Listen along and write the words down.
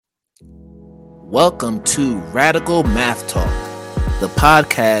Welcome to Radical Math Talk, the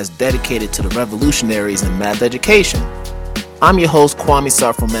podcast dedicated to the revolutionaries in math education. I'm your host, Kwame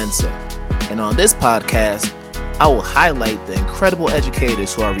Sarfo-Mensah, and on this podcast, I will highlight the incredible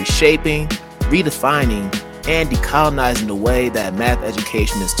educators who are reshaping, redefining, and decolonizing the way that math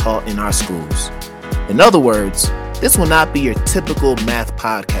education is taught in our schools. In other words, this will not be your typical math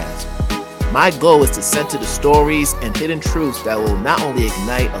podcast. My goal is to center the stories and hidden truths that will not only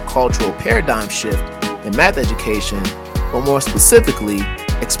ignite a cultural paradigm shift in math education, but more specifically,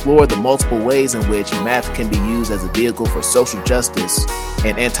 explore the multiple ways in which math can be used as a vehicle for social justice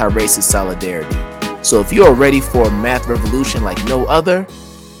and anti-racist solidarity. So if you are ready for a math revolution like no other,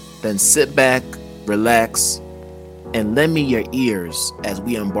 then sit back, relax, and lend me your ears as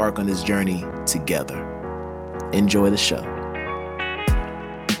we embark on this journey together. Enjoy the show.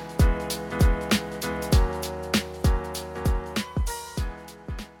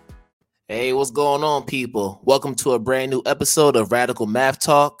 Hey, what's going on, people? Welcome to a brand new episode of Radical Math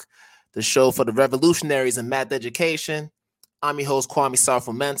Talk, the show for the revolutionaries in math education. I'm your host, Kwame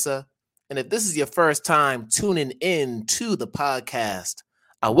Sarfo-Mensah, and if this is your first time tuning in to the podcast,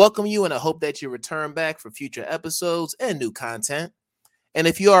 I welcome you and I hope that you return back for future episodes and new content. And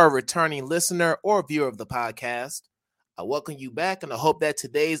if you are a returning listener or viewer of the podcast, I welcome you back and I hope that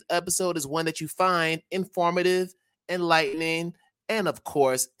today's episode is one that you find informative, enlightening, and of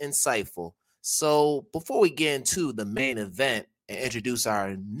course, insightful. So before we get into the main event and introduce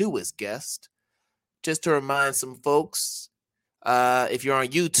our newest guest, just to remind some folks, if you're on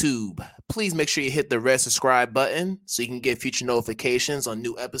YouTube, please make sure you hit the red subscribe button so you can get future notifications on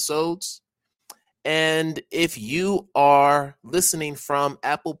new episodes. And if you are listening from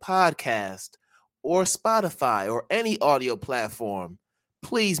Apple Podcast or Spotify or any audio platform,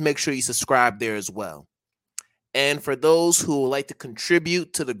 please make sure you subscribe there as well. And for those who would like to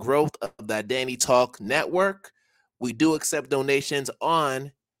contribute to the growth of the Danny Talk network, we do accept donations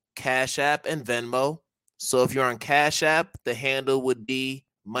on Cash App and Venmo. So if you're on Cash App, the handle would be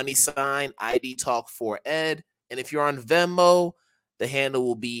 $ID Talk for Ed. And if you're on Venmo, the handle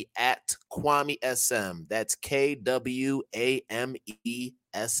will be at Kwame SM. That's KWAMESM.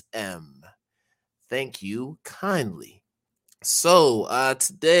 Thank you kindly. So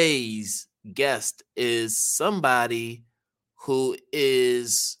today's guest is somebody who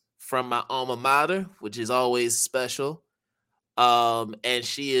is from my alma mater, which is always special. And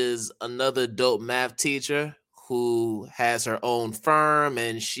she is another dope math teacher who has her own firm,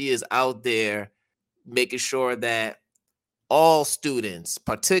 and she is out there making sure that all students,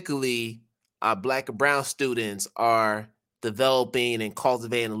 particularly our Black and Brown students, are developing and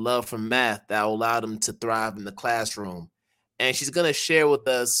cultivating a love for math that will allow them to thrive in the classroom. And she's going to share with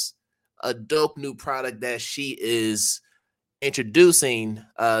us a dope new product that she is introducing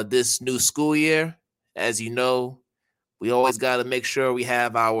this new school year. As you know, we always got to make sure we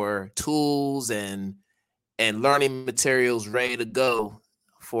have our tools and learning materials ready to go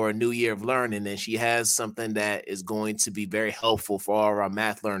for a new year of learning. And she has something that is going to be very helpful for all of our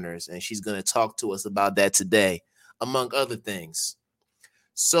math learners. And she's going to talk to us about that today, among other things.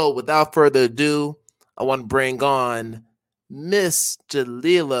 So without further ado, I want to bring on Miss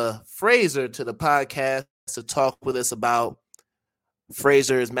Jalila Fraser to the podcast to talk with us about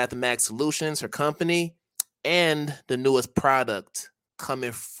Fraser's Mathematics Solutions, her company, and the newest product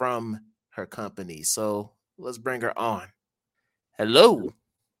coming from her company. So let's bring her on. Hello.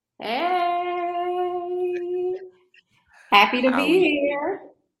 Hey. Happy to be here.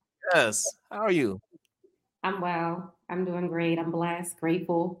 Yes. How are you? I'm well. I'm doing great. I'm blessed,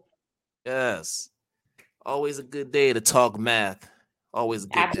 grateful. Yes. Always a good day to talk math. Always a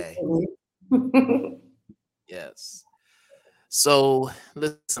good Absolutely. day. Yes. So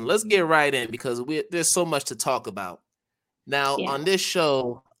listen, let's get right in because there's so much to talk about. Now, on this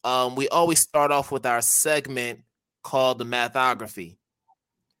show, we always start off with our segment called the Mathography.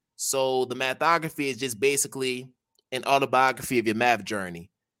 So the Mathography is just basically an autobiography of your math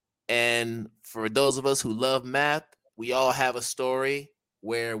journey. And for those of us who love math, we all have a story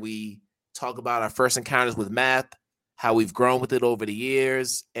where we talk about our first encounters with math, how we've grown with it over the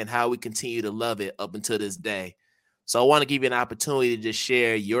years, and how we continue to love it up until this day. So I want to give you an opportunity to just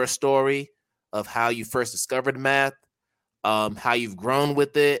share your story of how you first discovered math, how you've grown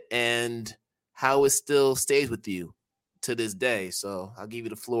with it, and how it still stays with you to this day. So I'll give you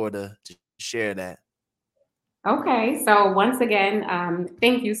the floor to share that. Okay, so once again,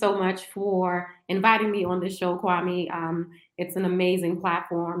 thank you so much for inviting me on this show, Kwame. It's an amazing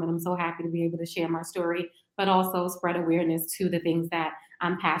platform, and I'm so happy to be able to share my story, but also spread awareness to the things that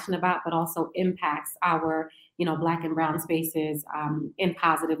I'm passionate about, but also impacts our Black and brown spaces in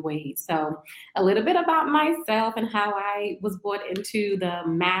positive ways. So a little bit about myself and how I was brought into the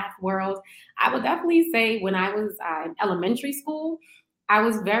math world. I would definitely say when I was in elementary school, I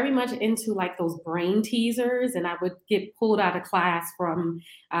was very much into like those brain teasers, and I would get pulled out of class from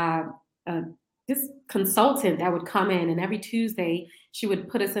uh, uh, this consultant that would come in, and every Tuesday she would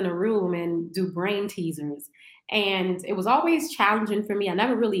put us in a room and do brain teasers. And it was always challenging for me. I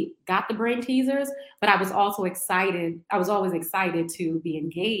never really got the brain teasers, but I was also excited. I was always excited to be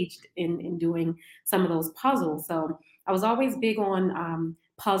engaged in doing some of those puzzles. So I was always big on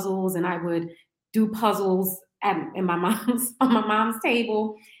puzzles, and I would do puzzles in my mom's on my mom's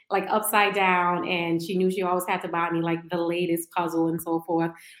table, like upside down, and she knew she always had to buy me like the latest puzzle and so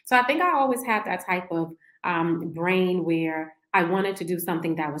forth. So I think I always had that type of brain where I wanted to do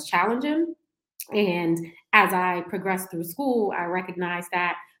something that was challenging. And as I progressed through school, I recognized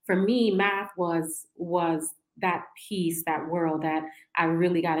that for me, math was that piece, that world that I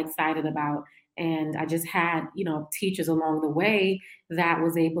really got excited about. And I just had, teachers along the way that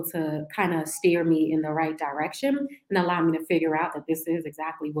was able to kind of steer me in the right direction and allow me to figure out that this is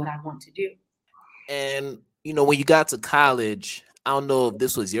exactly what I want to do. And when you got to college, I don't know if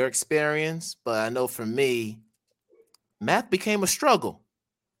this was your experience, but I know for me, math became a struggle.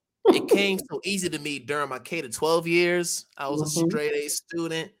 It came so easy to me during my K to 12 years. I was a Mhm. straight A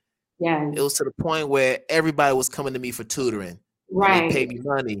student. It Yes, was to the point where everybody was coming to me for tutoring, and they right, paid me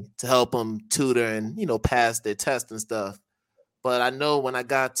money to help them tutor and pass their tests and stuff. But I know when I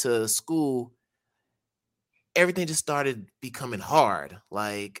got to school, everything just started becoming hard.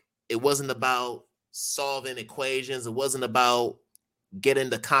 Like, it wasn't about solving equations. It wasn't about getting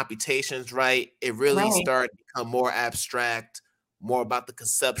the computations right. It really right, started to become more abstract, more about the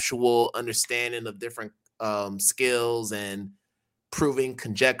conceptual understanding of different skills and proving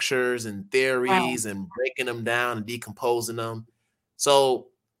conjectures and right. theories and breaking them down and decomposing them. So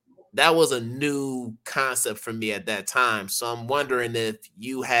that was a new concept for me at that time. So I'm wondering if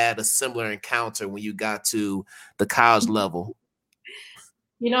you had a similar encounter when you got to the college level.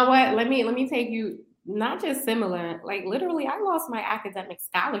 You know what? Let me take you not just similar, like literally I lost my academic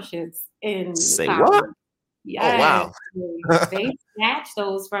scholarships in Say what? college. Oh Yes, wow. they snatched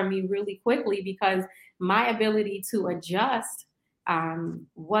those from me really quickly because my ability to adjust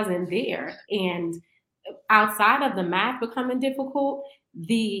wasn't there. And outside of the math becoming difficult,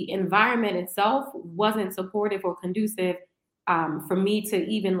 the environment itself wasn't supportive or conducive for me to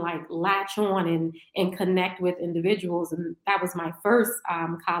even like latch on and connect with individuals. And that was my first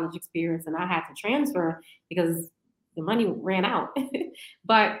college experience, and I had to transfer because the money ran out.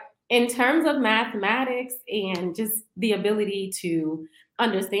 But in terms of mathematics and just the ability to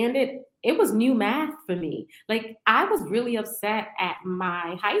understand it, it was new math for me. Like I was really upset at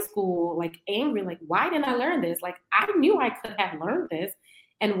my high school, like angry, like why didn't I learn this? Like I knew I could have learned this,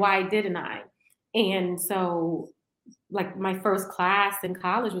 and why didn't I? And so, like my first class in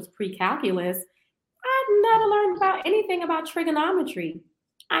college was pre-calculus. I never learned about anything about trigonometry.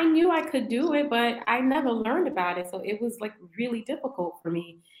 I knew I could do it, but I never learned about it. So it was like really difficult for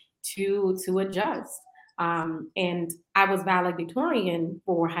me to adjust. And I was valedictorian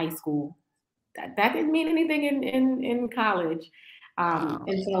for high school. That didn't mean anything in college. Wow.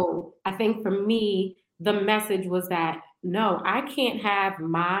 And so I think for me, the message was that no, I can't have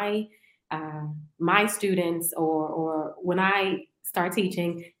uh, my students or when I start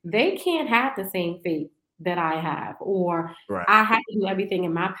teaching, they can't have the same faith that I have, or Right. I have to do everything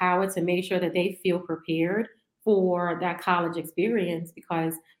in my power to make sure that they feel prepared for that college experience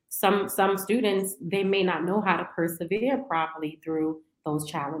because some students they may not know how to persevere properly through those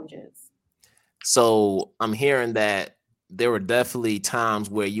challenges. So I'm hearing that there were definitely times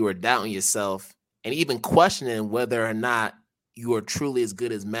where you were doubting yourself and even questioning whether or not you were truly as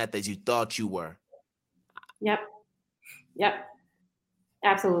good as math as you thought you were. Yep, yep,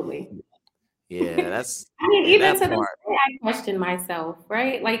 absolutely. Yeah, that's I mean, yeah, even that to this part. day, I question myself,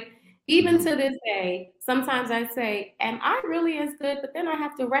 right? Like, even Mhm. to this day, sometimes I say, "Am I really as good?" But then I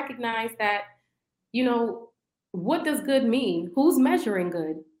have to recognize that, you know, what does good mean? Who's measuring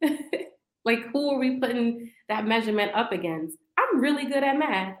good? Like, who are we putting that measurement up against? I'm really good at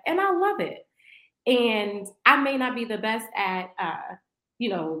math, and I love it. And I may not be the best at,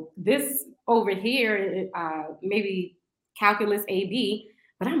 this over here, maybe calculus AB,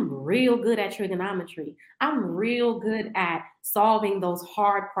 but I'm real good at trigonometry. I'm real good at solving those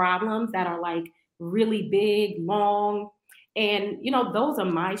hard problems that are like really big, long, and those are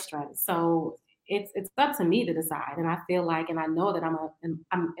my strengths. So it's up to me to decide, and I feel like, and I know that I'm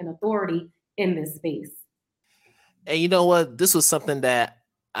an authority in this space. And you know what? This was something that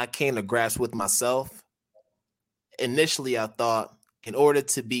I came to grasp with myself. initially I thought in order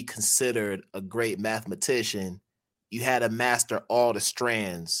to be considered a great mathematician, you had to master all the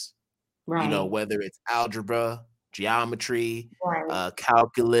strands, Right. whether it's algebra, geometry, Right.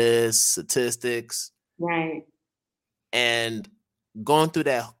 calculus, statistics, Right. and going through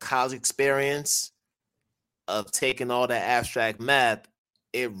that college experience of taking all that abstract math,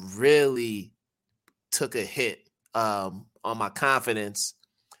 it really took a hit on my confidence.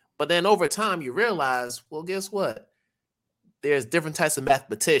 But then over time, you realize, well, guess what? There's different types of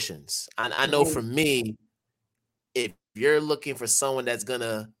mathematicians. I know Right. for me, if you're looking for someone that's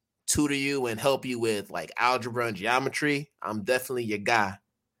gonna tutor you and help you with like algebra and geometry, I'm definitely your guy.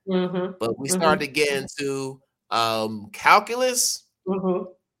 Mhm. But we Mhm. started getting to calculus, Mhm.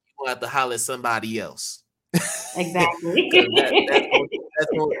 we'll have to holler at somebody else. Exactly. Because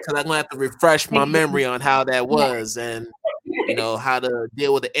because I'm gonna have to refresh my memory on how that Yeah. was, and how to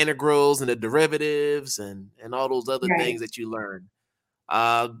deal with the integrals and the derivatives and all those other Right. things that you learn.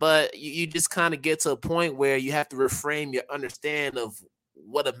 But you just kind of get to a point where you have to reframe your understand of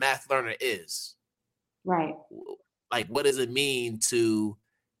what a math learner is. Right. Like, what does it mean to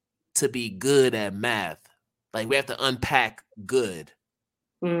be good at math? Like, we have to unpack good.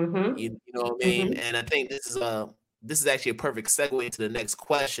 Mhm. You know what I mean? Mhm. And I think this is actually a perfect segue into the next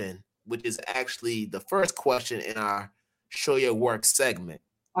question, which is actually the first question in our show your work segment.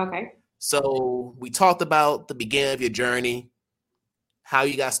 Okay. So we talked about the beginning of your journey, how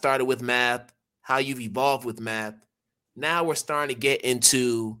you got started with math, how you've evolved with math. Now we're starting to get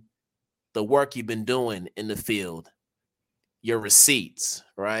into the work you've been doing in the field, your receipts,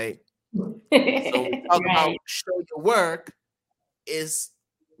 right? So when we talk about Right. show your work, is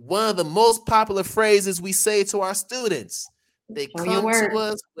one of the most popular phrases we say to our students. They Show your come work. to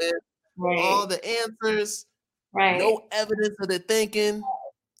us with Right. all the answers, Right. no evidence of their thinking.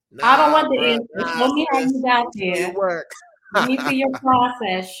 I don't Nah, want the bruh, answer. nah, Show me how sis, you got show your there. work. Let me see your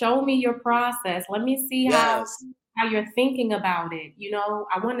process. Show me your process. Let me see Yes, how you're thinking about it.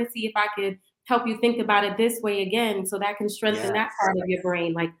 I want to see if I could help you think about it this way again so that can strengthen that yes, part of your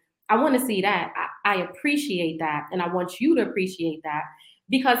brain. Like I want to see that. I appreciate that and I want you to appreciate that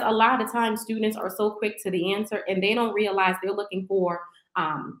because a lot of times students are so quick to the answer and they don't realize they're looking for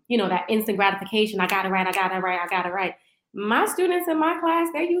that instant gratification. I got it right, I got it right, I got it right. My students in my class,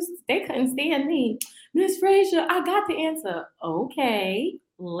 they couldn't stand me. Miss Frazier, I got the answer. Okay,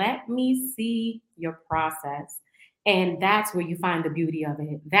 let me see your process. And that's where you find the beauty of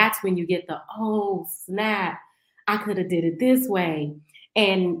it. That's when you get the, oh, snap, I could have did it this way.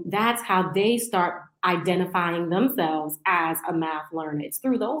 And that's how they start identifying themselves as a math learner. It's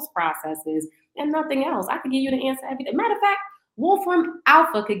through those processes and nothing else. I could give you the answer every day. Matter of fact, Wolfram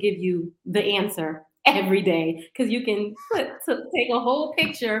Alpha could give you the answer every day because you can take a whole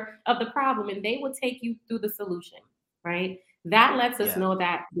picture of the problem and they will take you through the solution, right? That lets us yeah, know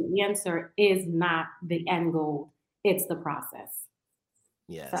that the answer is not the end goal, it's the process.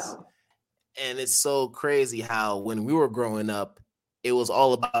 yes. So, And it's so crazy how when we were growing up, it was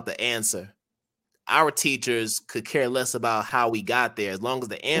all about the answer. Our teachers could care less about how we got there. As long as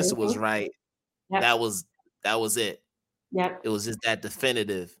the answer was mhm, right, yep, that was it. yep, It was just that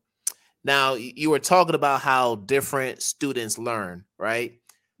definitive. Now, you were talking about how different students learn, right?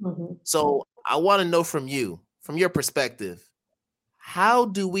 mhm. So I want to know from you, from your perspective, how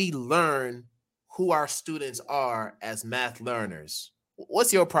do we learn who our students are as math learners?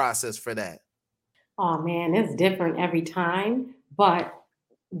 What's your process for that? Oh man, it's different every time. But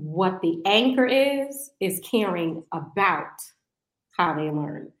what the anchor is caring about how they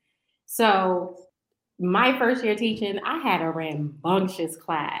learn. So my first year teaching, I had a rambunctious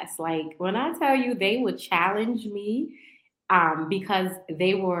class. Like when I tell you they would challenge me because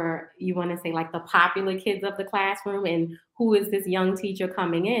they were, you want to say, like the popular kids of the classroom, and who is this young teacher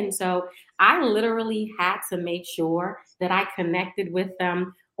coming in? So I literally had to make sure that I connected with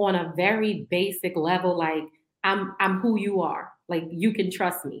them on a very basic level, like I'm who you are, like you can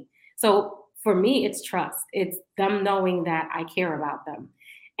trust me. So for me, it's trust. It's them knowing that I care about them.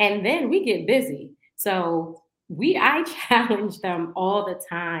 And then we get busy. So I challenge them all the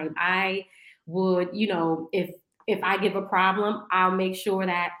time. I would, if I give a problem, I'll make sure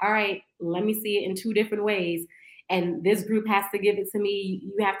that, all right, let me see it in two different ways. And this group has to give it to me.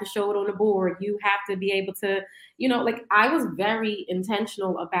 You have to show it on the board. You have to be able to, like I was very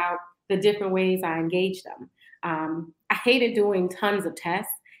intentional about the different ways I engage them. I hated doing tons of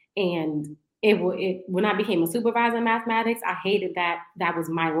tests, and when I became a supervisor in mathematics, I hated that was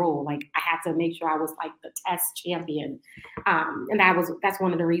my role. Like I had to make sure I was like the test champion, and that's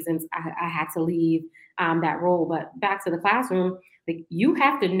one of the reasons I had to leave that role. But back to the classroom, like you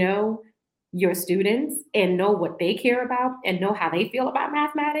have to know. your students and know what they care about and know how they feel about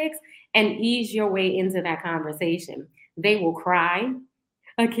mathematics and ease your way into that conversation. They will cry.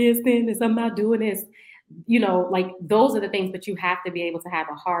 I can't stand this. I'm not doing this. Like those are the things, but you have to be able to have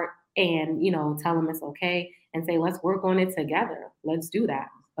a heart and, tell them it's okay and say, let's work on it together. Let's do that.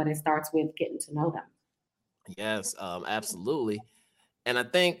 But it starts with getting to know them. Yes, absolutely. And I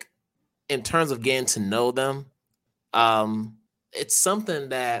think in terms of getting to know them, it's something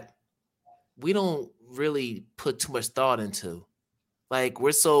that we don't really put too much thought into. Like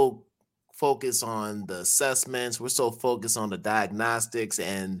we're so focused on the assessments, we're so focused on the diagnostics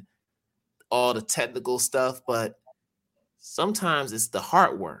and all the technical stuff, but sometimes it's the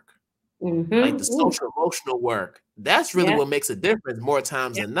heart work, like the Mm-hmm. social emotional work. That's really Yeah. what makes a difference more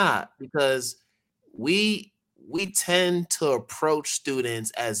times Yeah. than not, because we we tend to approach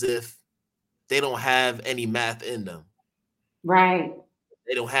students as if they don't have any math in them. Right.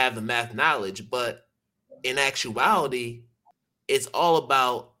 They don't have the math knowledge, but in actuality, it's all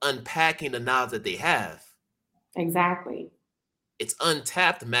about unpacking the knowledge that they have. Exactly. It's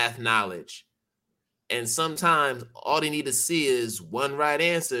untapped math knowledge. And sometimes all they need to see is one right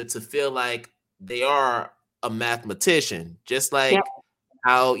answer to feel like they are a mathematician. Just Yep. like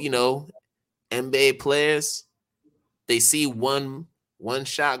how, NBA players, they see one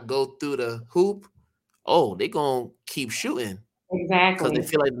shot go through the hoop. Oh, they gonna keep shooting because they Exactly.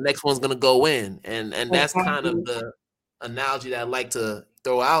 feel like the next one's gonna go in. And that's kind of Exactly. the analogy that I like to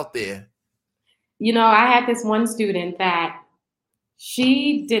throw out there. I had this one student that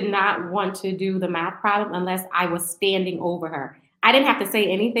she did not want to do the math problem unless I was standing over her. I didn't have to say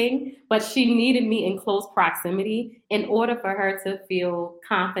anything, but she needed me in close proximity in order for her to feel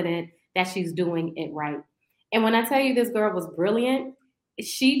confident that she's doing it right. And when I tell you this girl was brilliant,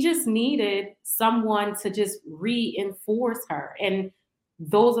 she just needed someone to just reinforce her. And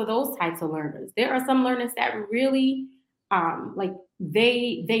those types of learners. There are some learners that really like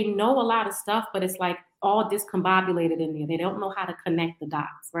they know a lot of stuff, but it's like all discombobulated in there. They don't know how to connect the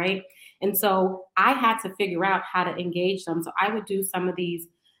dots, right? And so I had to figure out how to engage them. So I would do some of these,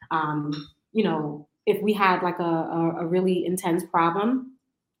 if we had like a really intense problem,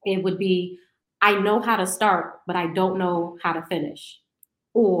 it would be, I know how to start, but I don't know how to finish.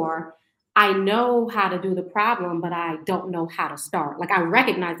 Or I know how to do the problem, but I don't know how to start. Like I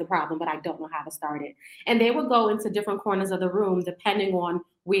recognize the problem, but I don't know how to start it. And they would go into different corners of the room depending on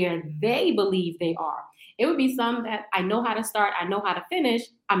where they believe they are. It would be some that I know how to start, I know how to finish,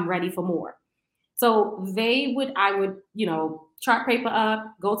 I'm ready for more. So I would, chart paper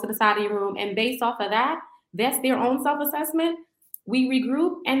up, go to the side of your room, and based off of that, that's their own self assessment. We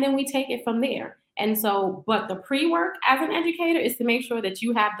regroup and then we take it from there. And so, but the pre work as an educator is to make sure that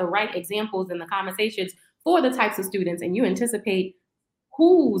you have the right examples in the conversations for the types of students and you anticipate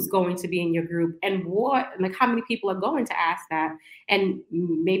who's going to be in your group and what, like how many people are going to ask that, and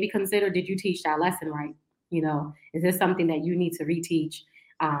maybe consider, did you teach that lesson right? Is this something that you need to reteach,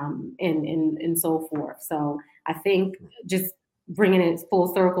 and so forth. So I think just bringing it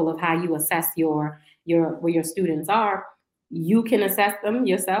full circle of how you assess your where your students are, you can assess them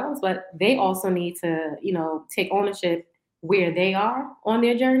yourselves, but they also need to, take ownership where they are on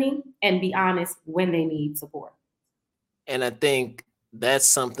their journey and be honest when they need support. And I think that's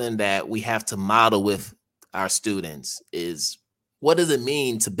something that we have to model with our students is what does it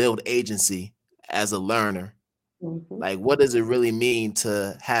mean to build agency as a learner? Mm-hmm. Like, what does it really mean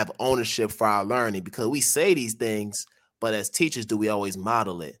to have ownership for our learning? Because we say these things, but as teachers, do we always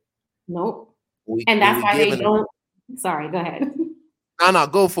model it? Nope. We, And when that's we why they given don't. Sorry, go ahead. no,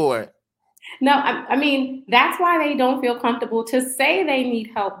 go for it. No, I mean, that's why they don't feel comfortable to say they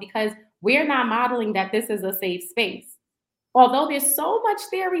need help because we're not modeling that this is a safe space. Although there's so much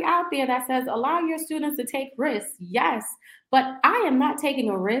theory out there that says allow your students to take risks, yes, but I am not taking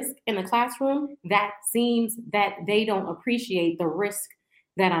a risk in a classroom that seems that they don't appreciate the risk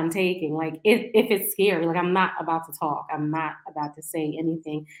that I'm taking. Like if it's scary, like I'm not about to talk, I'm not about to say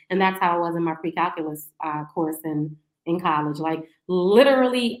anything, and that's how it was in my pre-calculus course in college. Like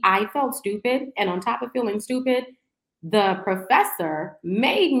literally, I felt stupid, and on top of feeling stupid, the professor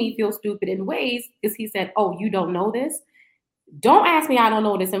made me feel stupid in ways because he said, "Oh, you don't know this." Don't ask me I don't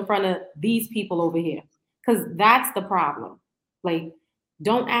know this in front of these people over here. Because that's the problem. Like,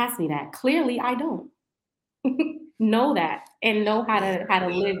 don't ask me that. Clearly I don't know that and know how to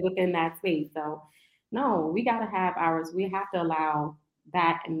live within that space. So no, we gotta have ours. We have to allow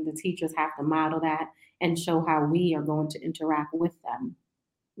that and the teachers have to model that and show how we are going to interact with them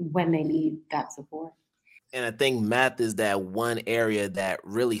when they need that support. And I think math is that one area that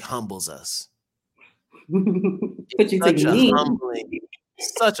really humbles us. Put It's you to such your a knees. humbling.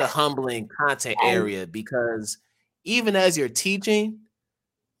 such a humbling content area because even as you're teaching,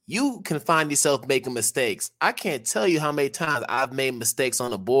 you can find yourself making mistakes. I can't tell you how many times I've made mistakes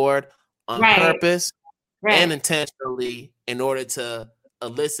on the board on Right, purpose and right. intentionally in order to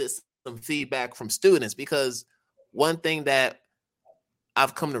elicit some feedback from students. Because one thing that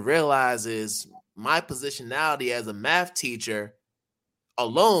I've come to realize is my positionality as a math teacher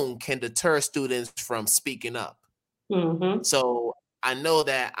alone can deter students from speaking up. Mm-hmm. So I know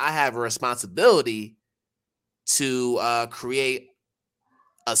that I have a responsibility to create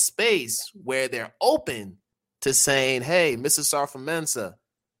a space where they're open to saying, hey, Mr. Sarfamensa,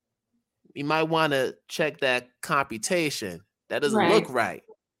 you might want to check that computation. That doesn't look Right,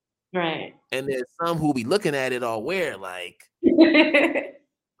 right. right. And there's some who be looking at it all weird, like,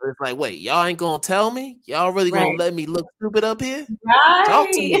 it's like, wait, y'all ain't gonna tell me? Y'all really gonna Right, let me look stupid up here?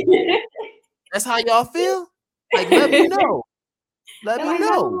 Talk to me. right. That's how y'all feel? Like, let me know. Let They're me like,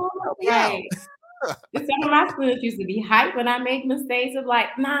 know. no, Help me out. right. Some of my students used to be hyped when I make mistakes of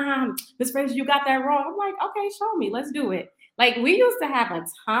like, nah, Miss Fraser, you got that wrong. I'm like, okay, show me. Let's do it. Like we used to have a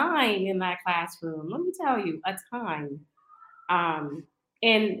time in that classroom. Let me tell you, a time.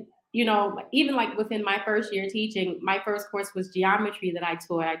 And even like within my first year teaching, my first course was geometry that I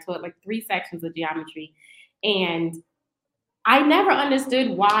taught. I taught like 3 sections of geometry. And I never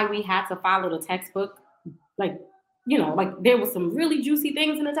understood why we had to follow the textbook. Like, like there was some really juicy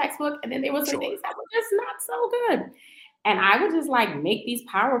things in the textbook, and then there were some Sure. things that were just not so good. And I would just like make these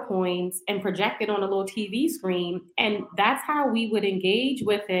PowerPoints and project it on a little TV screen. And that's how we would engage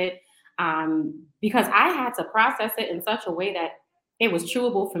with it, because I had to process it in such a way that it was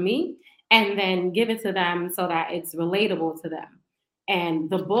chewable for me and then give it to them so that it's relatable to them. And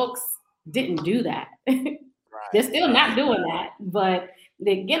the books didn't do that. They're Right, still not right. doing that, but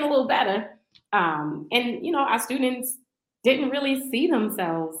they're getting a little better. And our students didn't really see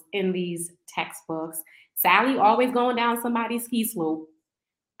themselves in these textbooks. Sally always going down somebody's ski slope.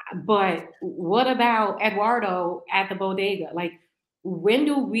 But what about Eduardo at the bodega? Like, when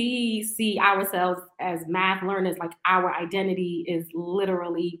do we see ourselves as math learners? Like, our identity is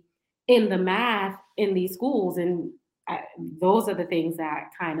literally in the math in these schools. And those are the things that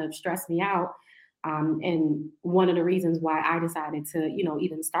kind of stress me out. And one of the reasons why I decided to,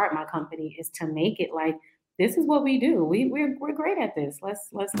 even start my company is to make it like this is what we do. We're great at this.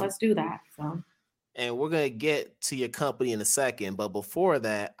 Let's do that. So. And we're going to get to your company in a second. But before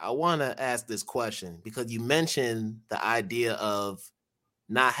that, I want to ask this question because you mentioned the idea of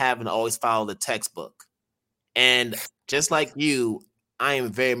not having to always follow the textbook. And just like you, I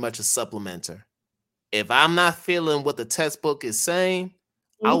am very much a supplementer. If I'm not feeling what the textbook is saying,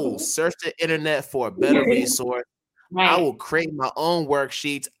 I will Mhm. search the internet for a better resource. I Right. will create my own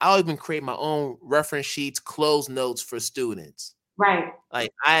worksheets. I'll even create my own reference sheets, closed notes for students. Right.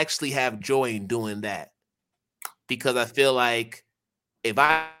 Like I actually have joy in doing that because I feel like if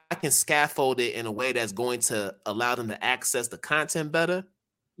I can scaffold it in a way that's going to allow them to access the content better,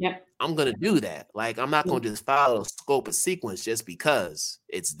 Yep. I'm gonna do that. Like I'm not Yep. gonna just follow a scope of sequence just because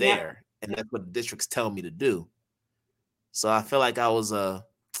it's Yep. there and that's what the districts tell me to do. So I feel like I was a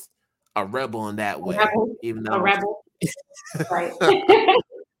rebel in that A way, rebel. even A though rebel. Right.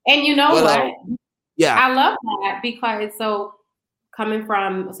 And you know but what? yeah, I love that because coming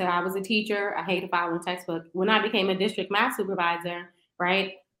from, so I was a teacher, I hated following textbook. When I became a district math supervisor,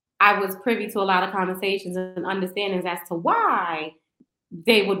 right, I was privy to a lot of conversations and understandings as to why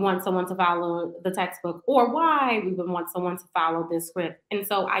they would want someone to follow the textbook or why we would want someone to follow this script. And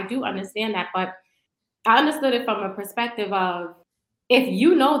so I do understand that, but I understood it from a perspective of if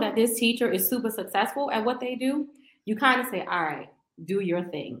you know that this teacher is super successful at what they do, you kind of say, all right, do your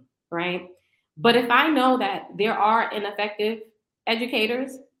thing, right? But if I know that there are ineffective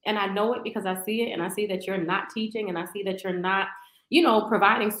educators, and I know it because I see it, and I see that you're not teaching, and I see that you're not,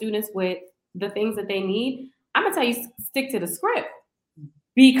 providing students with the things that they need, I'm gonna tell you, stick to the script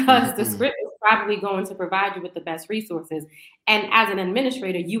because the mhm. script is probably going to provide you with the best resources. And as an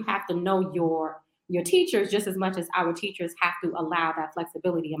administrator, you have to know your teachers just as much as our teachers have to allow that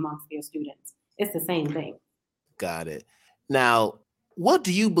flexibility amongst their students. It's the same thing. Got it. Now, what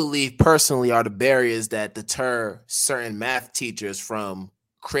do you believe personally are the barriers that deter certain math teachers from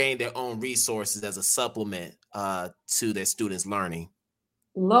creating their own resources as a supplement to their students' learning?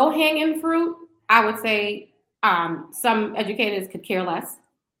 Low hanging fruit, I would say some educators could care less.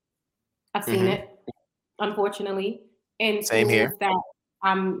 I've seen Hmm. it, unfortunately, in Same here. schools that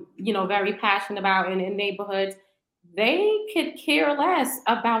I'm, very passionate about and in neighborhoods. They could care less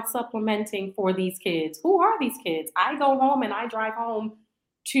about supplementing for these kids. Who are these kids? I go home and I drive home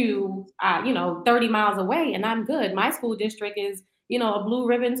to, 30 miles away and I'm good. My school district is a blue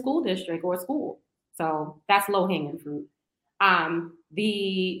ribbon school district or school. So that's low hanging fruit.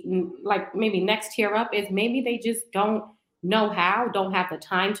 The like maybe next tier up is maybe they just don't know how, don't have the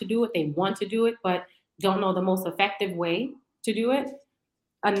time to do it. They want to do it, but don't know the most effective way to do it.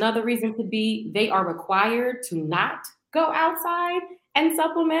 Another reason could be they are required to not go outside and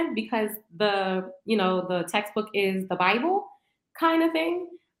supplement because the textbook is the Bible kind of thing.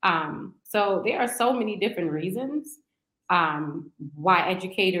 So there are so many different reasons why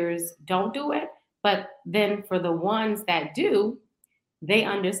educators don't do it. But then for the ones that do, they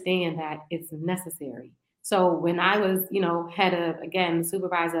understand that it's necessary. So when I was, head of, again,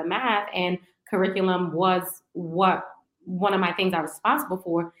 supervisor of math, and curriculum was what one of my things I was responsible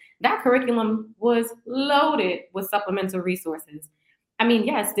for, that curriculum was loaded with supplemental resources. I mean,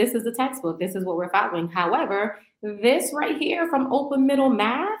 yes, this is the textbook. This is what we're following. However, this right here from open middle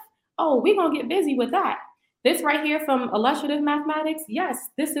math, oh, we're going to get busy with that. This right here from illustrative mathematics, yes,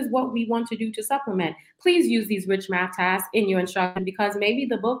 this is what we want to do to supplement. Please use these rich math tasks in your instruction because maybe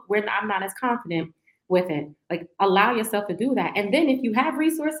the book, I'm not as confident with it. Like, allow yourself to do that. And then if you have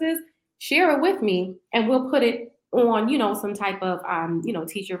resources, share it with me and we'll put it on, some type of,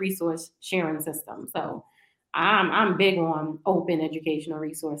 teacher resource sharing system. So I'm big on open educational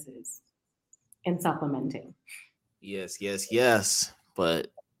resources and supplementing. Yes, yes, yes.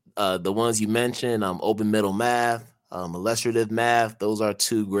 But the ones you mentioned, open middle math, illustrative math, those are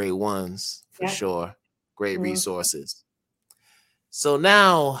two great ones for Yep. sure. Great Mhm. resources. So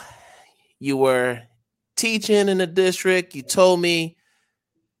now you were teaching in the district. You told me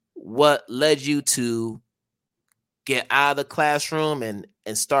what led you to get out of the classroom and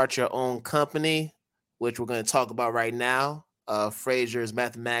start your own company, which we're going to talk about right now, Fraser's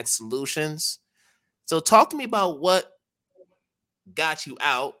Mathematics Solutions. So talk to me about what got you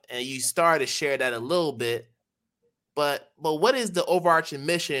out, and you started to share that a little bit. But what is the overarching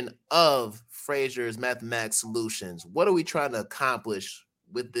mission of Fraser's Mathematics Solutions? What are we trying to accomplish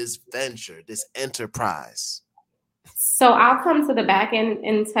with this venture, this enterprise? So I'll come to the back end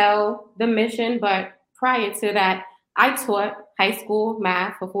and tell the mission, but prior to that, I taught high school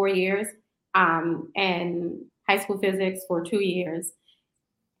math for 4 years, and high school physics for 2 years.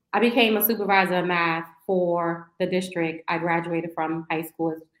 I became a supervisor of math for the district I graduated from high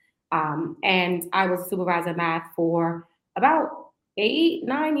school. And I was a supervisor of math for about 8,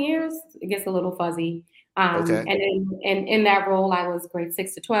 9 years. It gets a little fuzzy. Okay. And in that role, I was grade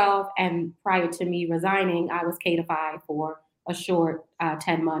 6 to 12. And prior to me resigning, I was K-5 for a short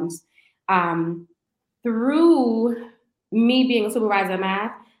 10 months. Um, Through me being a supervisor of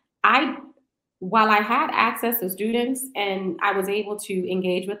math, I while I had access to students and I was able to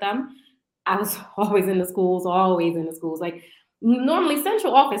engage with them, I was always in the schools. Like normally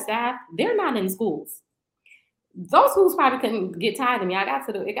central office staff, they're not in schools. Those schools probably couldn't get tired of me.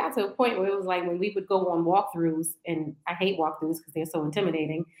 It got to a point where it was like when we would go on walkthroughs, and I hate walkthroughs because they're so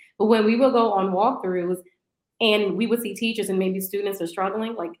intimidating. But when we would go on walkthroughs and we would see teachers and maybe students are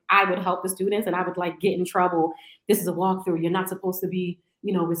struggling, like I would help the students and I would like get in trouble. This is a walkthrough. You're not supposed to be,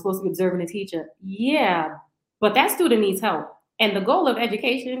 we're supposed to be observing the teacher. Yeah, but that student needs help. And the goal of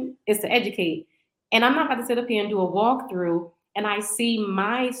education is to educate. And I'm not about to sit up here and do a walkthrough and I see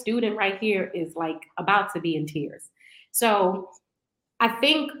my student right here is like about to be in tears. So I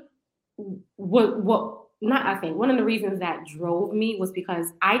think what not I think one of the reasons that drove me was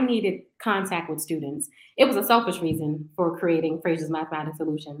because I needed contact with students. It was a selfish reason for creating Fraser's Mathematics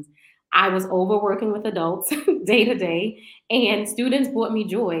Solutions. I was overworking with adults day to day, and students brought me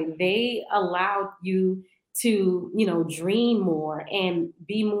joy. They allowed you to, dream more and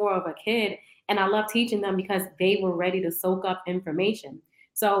be more of a kid. And I love teaching them because they were ready to soak up information.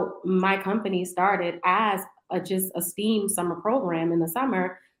 So my company started as just a STEAM summer program in the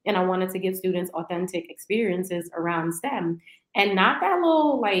summer, and I wanted to give students authentic experiences around STEM and not that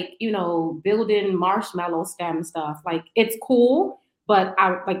little like, building marshmallow STEM stuff. Like it's cool, but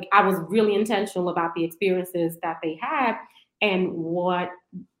I was really intentional about the experiences that they had and what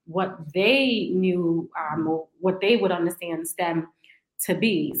they knew, what they would understand STEM to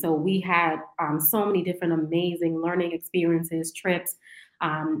be. So we had so many different amazing learning experiences, trips,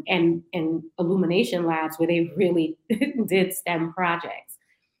 and illumination labs where they really did STEM projects.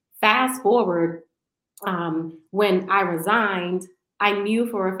 Fast forward, when I resigned, I knew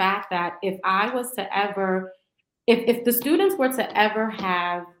for a fact that if I was to ever, if the students were to ever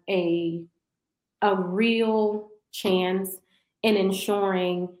have a real chance in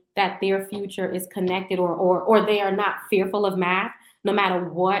ensuring that their future is connected or they are not fearful of math, no matter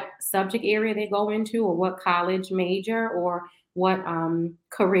what subject area they go into or what college major or what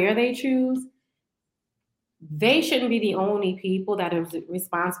career they choose, they shouldn't be the only people that are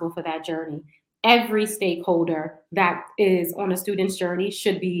responsible for that journey. Every stakeholder that is on a student's journey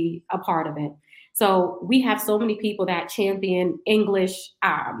should be a part of it. So we have so many people that champion English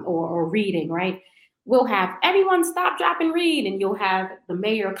or reading, right? We'll have everyone stop, drop, and read, and you'll have the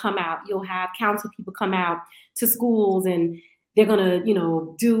mayor come out. You'll have council people come out to schools, and they're gonna,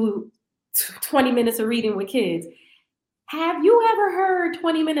 do 20 minutes of reading with kids. Have you ever heard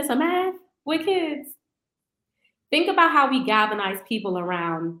 20 minutes of math with kids? Think about how we galvanize people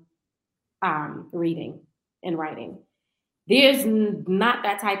around reading and writing. There's not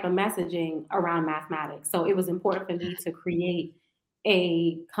that type of messaging around mathematics. So it was important for me to create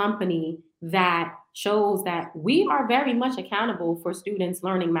a company that shows that we are very much accountable for students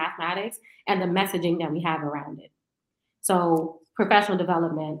learning mathematics and the messaging that we have around it. So professional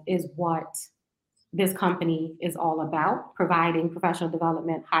development is what this company is all about, providing professional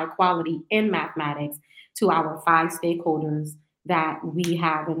development, high quality in mathematics to our 5 stakeholders that we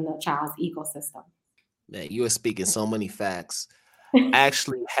have in the child's ecosystem. Man, you are speaking so many facts. I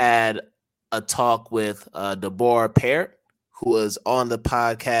actually had a talk with Deborah Parrott, who was on the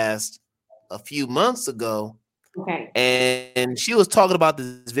podcast a few months ago. Okay. And she was talking about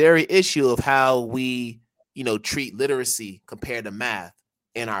this very issue of how we, treat literacy compared to math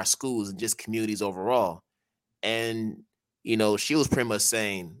in our schools and just communities overall. And, she was pretty much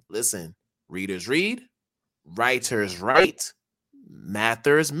saying, listen, readers read, writers write,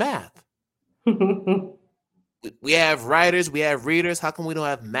 mathers math. We have writers, we have readers. How come we don't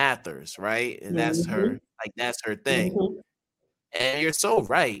have mathers, right? And that's that's her thing. And you're so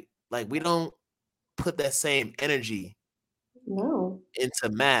right. Like, we don't put that same energy into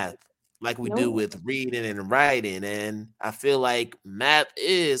math like we do with reading and writing. And I feel like math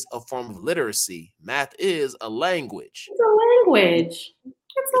is a form of literacy. Math is a language. It's a language.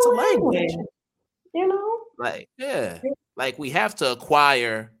 It's a language. Like, yeah. Like, we have to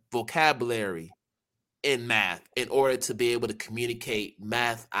acquire vocabulary in math in order to be able to communicate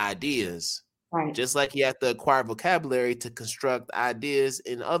math ideas. Right. Just like you have to acquire vocabulary to construct ideas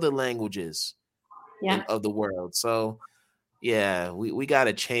in other languages of the world. So yeah, we got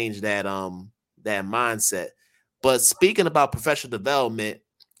to change that mindset. But speaking about professional development,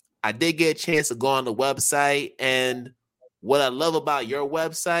 I did get a chance to go on the website, and what I love about your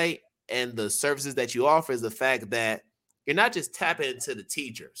website and the services that you offer is the fact that you're not just tapping into the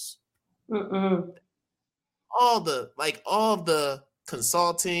teachers. All the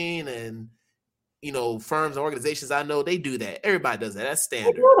consulting and firms and organizations I know, they do that. Everybody does that. That's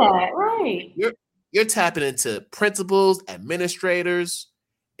standard. They do that, right? You're tapping into principals, administrators,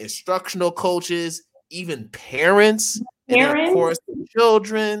 instructional coaches, even parents, and of course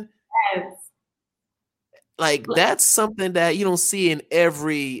children. Yes. Like, that's something that you don't see in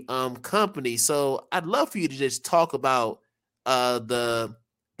every company. So I'd love for you to just talk about the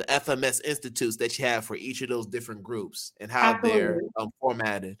FMS institutes that you have for each of those different groups and how they're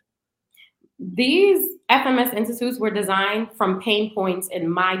formatted. These FMS institutes were designed from pain points in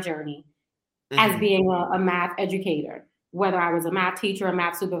my journey as being a math educator. Whether I was a math teacher or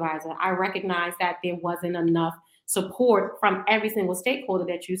math supervisor, I recognized that there wasn't enough support from every single stakeholder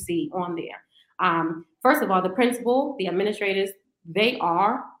that you see on there. First of all, the principal, the administrators, they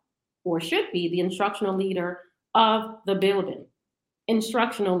are or should be the instructional leader of the building.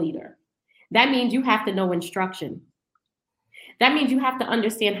 Instructional leader. That means you have to know instruction. That means you have to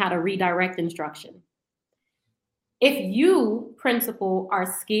understand how to redirect instruction. If you, principal, are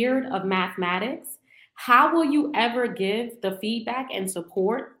scared of mathematics, how will you ever give the feedback and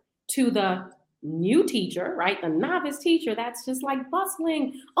support to the new teacher, right? The novice teacher that's just like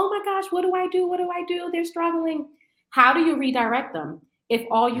bustling. Oh my gosh, what do I do? What do I do? They're struggling. How do you redirect them? If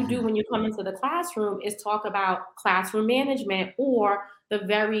all you do when you come into the classroom is talk about classroom management or the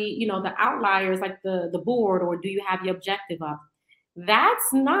very, the outliers like the board, or do you have your objective up? That's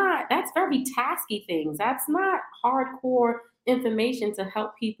very tasky things. That's not hardcore information to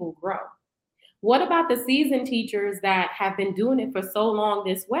help people grow. What about the seasoned teachers that have been doing it for so long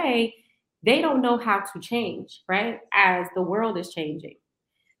this way? They don't know how to change, right? As the world is changing.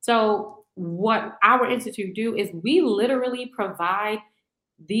 So what our institute do is we literally provide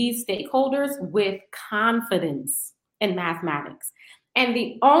these stakeholders with confidence in mathematics. And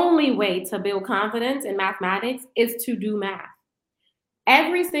the only way to build confidence in mathematics is to do math.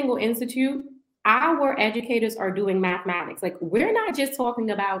 Every single institute, our educators are doing mathematics. Like, we're not just talking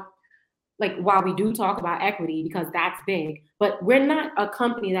about, like, while we do talk about equity because that's big, but we're not a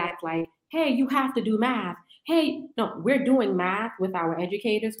company that's like, hey, you have to do math. Hey, no, we're doing math with our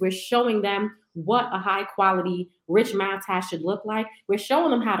educators. We're showing them what a high quality, rich math task should look like. We're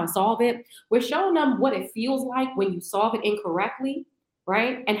showing them how to solve it. We're showing them what it feels like when you solve it incorrectly,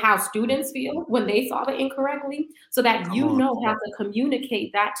 right? And how students feel when they solve it incorrectly, so that Come you on. know how to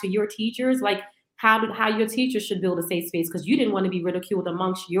communicate that to your teachers, like how your teachers should build a safe space because you didn't want to be ridiculed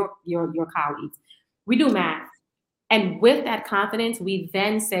amongst your colleagues. We do math. And with that confidence, we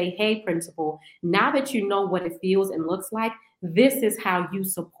then say, hey, principal, now that you know what it feels and looks like, this is how you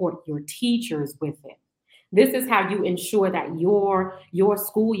support your teachers with it. This is how you ensure that your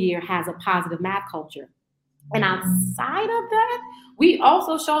school year has a positive math culture. And outside of that, we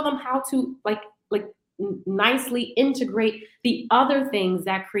also show them how to nicely integrate the other things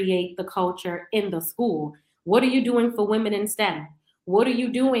that create the culture in the school. What are you doing for women in STEM? What are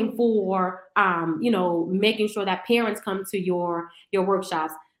you doing for making sure that parents come to your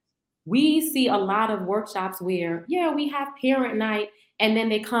workshops? We see a lot of workshops where, yeah, we have parent night, and then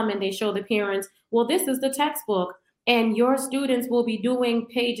they come and they show the parents, well, this is the textbook, and your students will be doing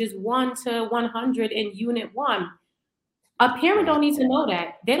pages 1 to 100 in unit 1. A parent Right. don't need to know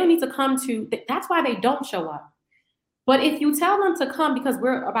that. They don't need to come to, that's why they don't show up. But if you tell them to come because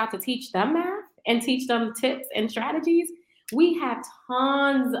we're about to teach them math and teach them tips and strategies, we have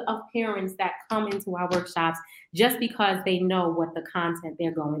tons of parents that come into our workshops just because they know what the content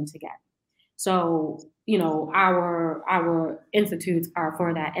they're going to get. So, our institutes are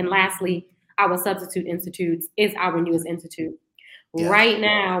for that. And lastly, our substitute institutes is our newest institute. Yeah. Right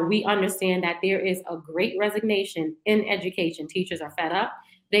now, we understand that there is a great resignation in education. Teachers are fed up.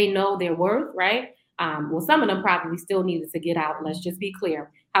 They know their worth, right? Well, some of them probably still needed to get out. Let's just be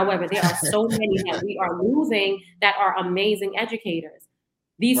clear. However, there are so many that we are losing that are amazing educators.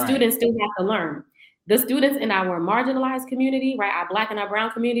 These Right. students still have to learn. The students in our marginalized community, right, our Black and our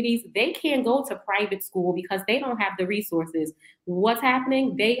Brown communities, they can't go to private school because they don't have the resources. What's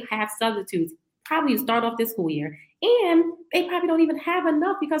happening? They have substitutes, probably start off this school year. And they probably don't even have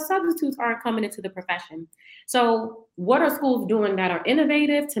enough because substitutes aren't coming into the profession. So, what are schools doing that are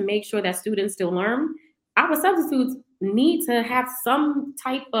innovative to make sure that students still learn? Our substitutes need to have some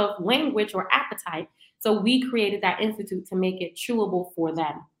type of language or appetite. So, we created that institute to make it chewable for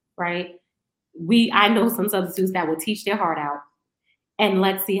them, right? I know some substitutes that will teach their heart out, and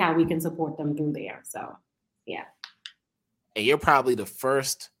let's see how we can support them through there. So, yeah. And you're probably the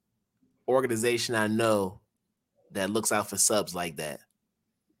first organization I know that looks out for subs like that.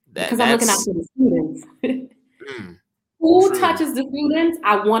 Because I'm looking out That's for the students. mm, Who true. touches the students?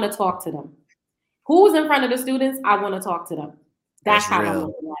 I want to talk to them. Who's in front of the students? I want to talk to them. That's That's how I'm real.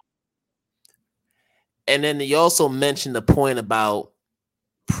 looking at And then you also mentioned the point about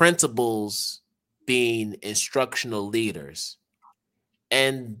principals being instructional leaders.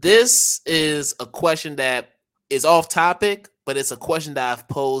 And this is a question that is off topic, but it's a question that I've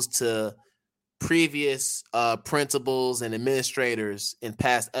posed to previous principals and administrators in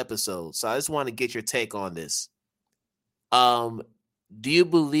past episodes. So I just want to get your take on this. Do you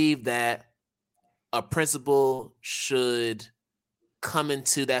believe that a principal should come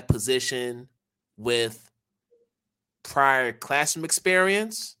into that position with prior classroom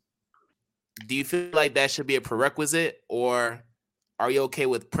experience? Do you feel like that should be a prerequisite, or are you okay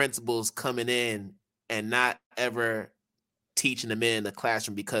with principals coming in and not ever teaching them in the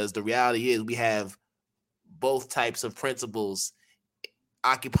classroom? Because the reality is we have both types of principals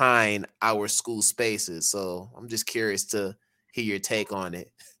occupying our school spaces. So I'm just curious to hear your take on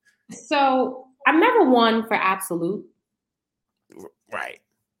it. So I'm never one for absolute. Right.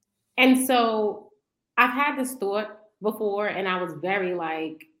 And so I've had this thought before, and I was very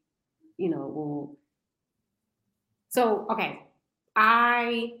like, well, so, okay,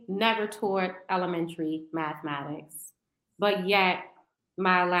 I never taught elementary mathematics, but yet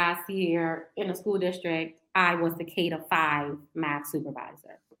my last year in a school district, I was the K-5 math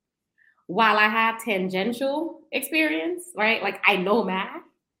supervisor. While I have tangential experience, right? Like I know math.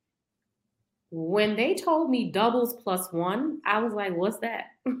 When they told me doubles plus one, I was like, what's that?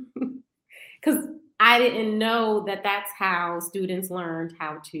 Because I didn't know that that's how students learned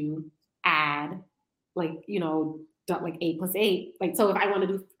how to add, like, like 8 plus 8. Like, so if I want to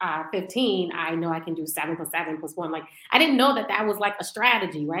do 15, I know I can do 7 plus 7 plus 1. Like, I didn't know that that was like a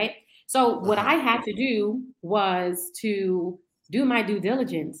strategy, right? So what I had to do was to do my due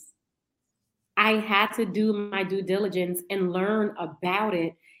diligence. I had to do my due diligence and learn about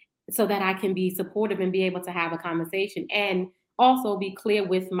it so that I can be supportive and be able to have a conversation and also be clear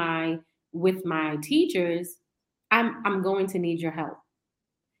with my teachers. I'm going to need your help.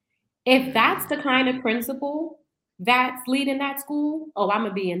 If that's the kind of principal that's leading that school, oh, I'm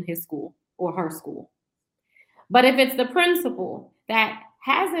gonna be in his school. or her school. But if it's the principal that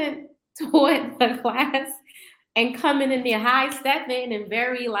hasn't taught the class and coming in there high stepping and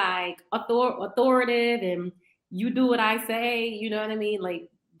very like authoritative and you do what I say, you know what I mean? Like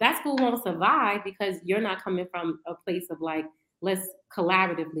that school won't survive because you're not coming from a place of like, let's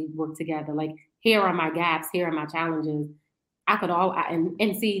collaboratively work together. Like, here are my gaps, here are my challenges. I could all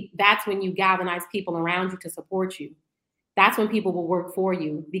and see that's when you galvanize people around you to support you. That's when people will work for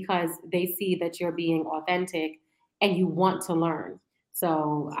you because they see that you're being authentic and you want to learn.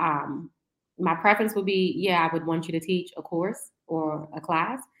 So my preference would be, yeah, I would want you to teach a course or a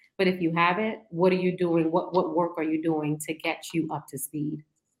class. But if you haven't, what are you doing? What work are you doing to get you up to speed?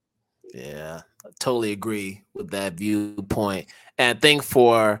 Yeah, I totally agree with that viewpoint. And I think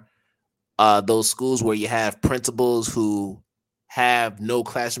for those schools where you have principals who have no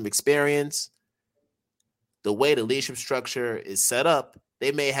classroom experience, the way the leadership structure is set up,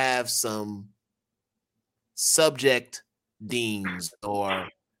 they may have some subject deans or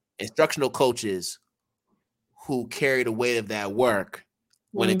instructional coaches who carry the weight of that work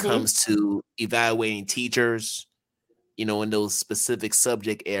when it comes to evaluating teachers, in those specific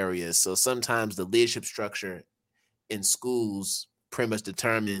subject areas. So sometimes the leadership structure in schools pretty much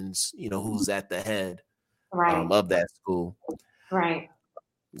determines, who's at the head of that school. Right.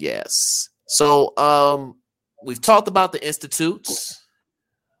 Yes. So we've talked about the institutes.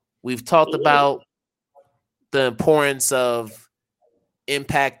 We've talked about the importance of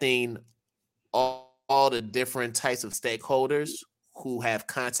impacting all the different types of stakeholders who have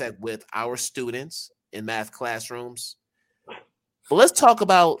contact with our students in math classrooms. But let's talk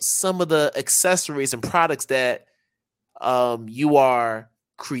about some of the accessories and products that you are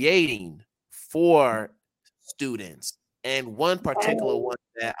creating for students. And one particular one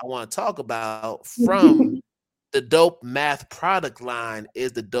that I want to talk about from the Dope Math product line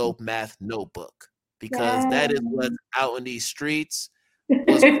is the Dope Math Notebook, because that is what's out in these streets.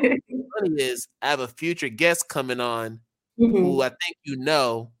 What's funny is I have a future guest coming on who I think you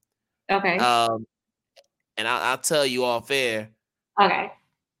know. Okay. And I'll tell you off air. Okay.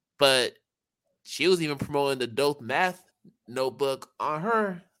 But she was even promoting the Dope Math Notebook on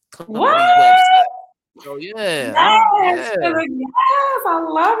her company's website. So yeah. Yes, I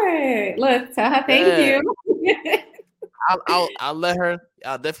love it. Look, tell her thank you. I'll let her.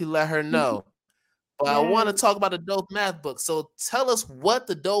 I'll definitely let her know. But I want to talk about the Dope Math book. So tell us what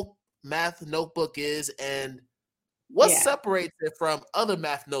the Dope Math Notebook is and what separates it from other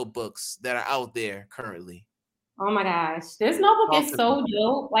math notebooks that are out there currently. Oh my gosh, this notebook is so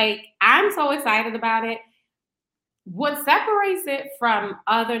dope. Like, I'm so excited about it. What separates it from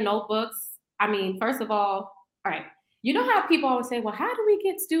other notebooks? I mean, first of all right, you know how people always say, well, how do we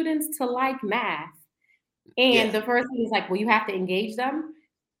get students to like math? And the first thing is like, well, you have to engage them.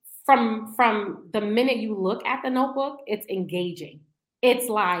 From the minute you look at the notebook, it's engaging. It's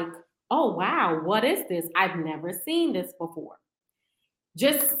like, oh, wow, what is this? I've never seen this before.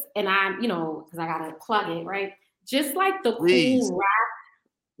 And I'm, because I got to plug it, right? Just like the cool rap,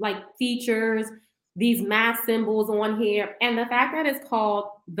 like features, these math symbols on here. And the fact that it's called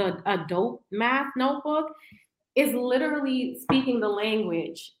a Dope Math Notebook is literally speaking the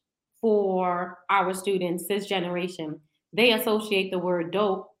language for our students, this generation. They associate the word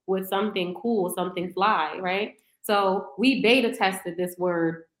dope with something cool, something fly, right? So we beta tested this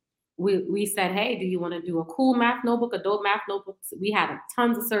word. We said, hey, do you want to do a cool math notebook, a dope math notebook? We had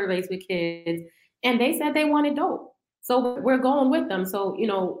tons of surveys with kids, and they said they wanted dope. So we're going with them. So,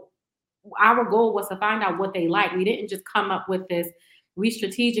 our goal was to find out what they like. We didn't just come up with this. We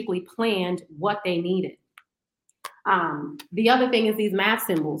strategically planned what they needed. The other thing is these math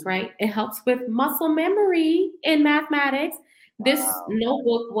symbols, right? It helps with muscle memory in mathematics. This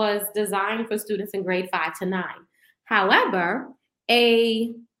notebook was designed for students in grade 5 to 9. However,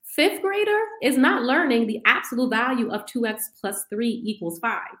 a fifth grader is not learning the absolute value of 2x plus 3 equals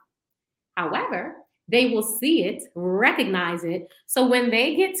 5. However, they will see it, recognize it. So when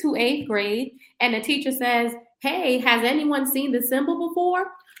they get to 8th grade and the teacher says, hey, has anyone seen the symbol before?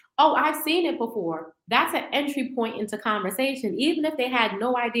 Oh, I've seen it before. That's an entry point into conversation. Even if they had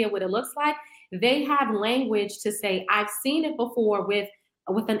no idea what it looks like, they have language to say, I've seen it before with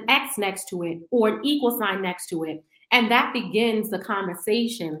an X next to it or an equal sign next to it. And that begins the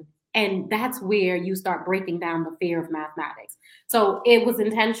conversation. And that's where you start breaking down the fear of mathematics. So it was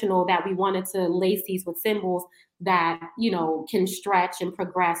intentional that we wanted to lace these with symbols that, can stretch and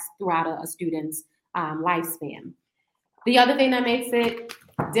progress throughout a student's lifespan. The other thing that makes it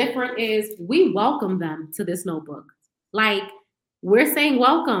different is we welcome them to this notebook. Like, we're saying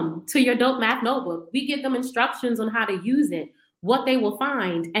welcome to your Dope Math Notebook. We give them instructions on how to use it. what they will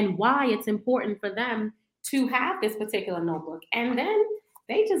find and why it's important for them to have this particular notebook. And then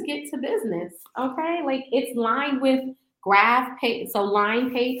they just get to business. Okay. Like it's lined with graph paper, so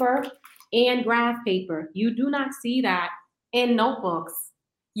line paper and graph paper. You do not see that in notebooks.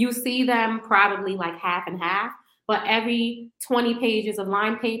 You see them probably like half and half, but every 20 pages of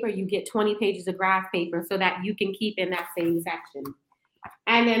line paper, you get 20 pages of graph paper so that you can keep in that same section.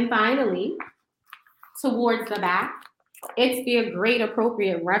 And then finally, towards the back, it's the grade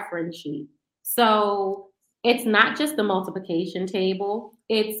appropriate reference sheet. So it's not just the multiplication table,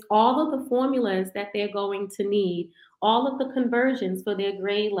 it's all of the formulas that they're going to need, all of the conversions for their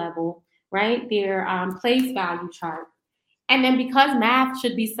grade level, right? Their place value chart. And then because math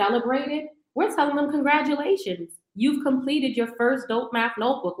should be celebrated, we're telling them congratulations. You've completed your first dope math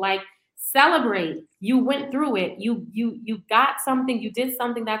notebook. Like celebrate. You went through it. You got something, you did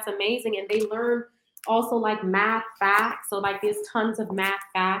something that's amazing. And they learn also like math facts. So like there's tons of math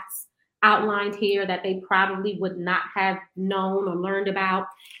facts outlined here that they probably would not have known or learned about.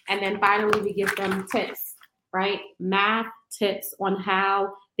 And then finally we give them tips, right? Math tips on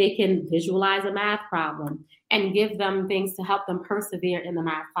how they can visualize a math problem and give them things to help them persevere in the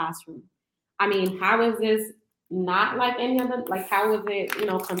math classroom. I mean, how is this not like any other, like how is it,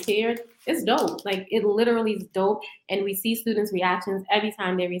 compared? It's dope. Like it literally is dope. And we see students' reactions every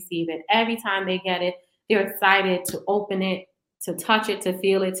time they receive it, every time they get it. They're excited to open it, to touch it, to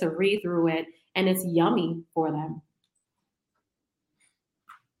feel it, to read through it. And it's yummy for them.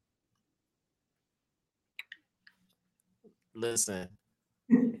 Listen,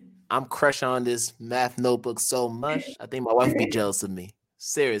 I'm crushing on this math notebook so much. I think my wife would be jealous of me.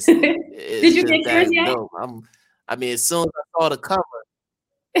 Seriously, Did it's you just get yours that yet? dope. I mean, as soon as I saw the cover,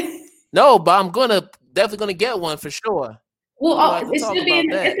 no, but I'm definitely gonna get one for sure. Well, We don't have to it talk should be about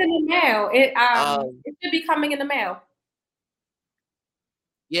it's that. in the mail. Um, It should be coming in the mail.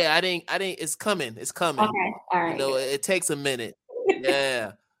 yeah, I didn't. It's coming. It's coming. Okay, all right, It takes a minute. good.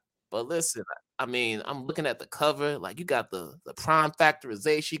 Yeah, but listen, I mean, I'm looking at the cover. Like you got the prime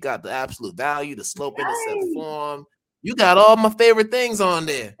factorization, you got the absolute value, the slope intercept Right. form. You got all my favorite things on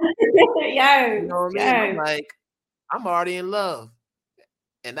there. You Yes, know what I mean? I'm yes. like, I'm already in love.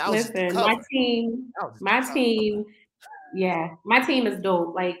 And that was just the Listen, my cover. team, That was just my the cover. team, yeah, my team is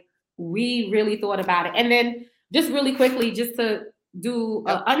dope. Like we really thought about it. And then just really quickly, just to do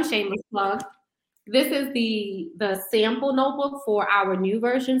an Yep. unshameless plug, this is the sample notebook for our new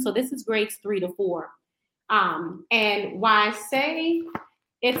version. So this is grades 3 to 4. And why I say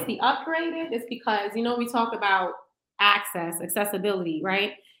it's the upgraded is because we talk about accessibility,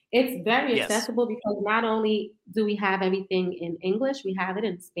 right? It's very Yes. accessible because not only do we have everything in English, we have it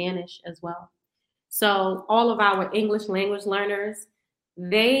in Spanish as well. So all of our English language learners,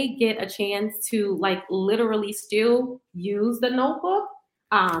 they get a chance to like literally still use the notebook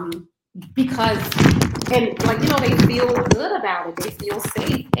because and like they feel good about it. They feel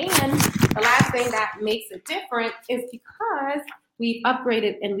safe. And the last thing that makes it different is because we've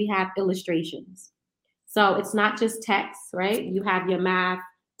upgraded and we have illustrations. So it's not just text, right? You have your math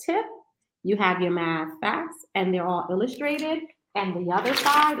tip, you have your math facts, and they're all illustrated. And the other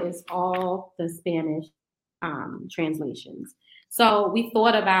side is all the Spanish translations. So we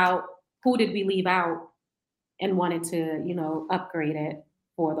thought about who did we leave out and wanted to, upgrade it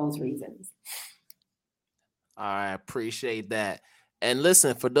for those reasons. I appreciate that. And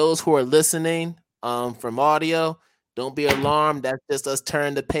listen, for those who are listening from audio, don't be alarmed. That's just us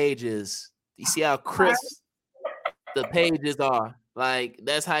turning the pages. You see how crisp the pages are? Like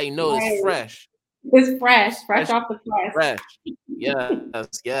that's how you know it's Right. fresh. It's fresh Fresh, off the press. fresh.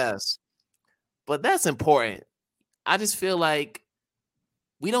 Yes, yes. But that's important. I just feel like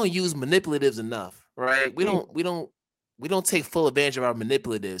we don't use manipulatives enough, right? We don't take full advantage of our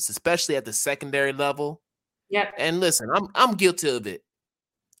manipulatives, especially at the secondary level. Yep. And listen, I'm guilty of it.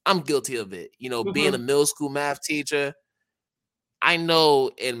 I'm guilty of it. Being a Mm-hmm. middle school math teacher, I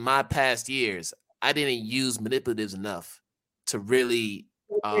know in my past years, I didn't use manipulatives enough to really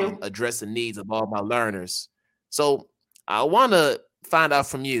address the needs of all my learners. So I want to find out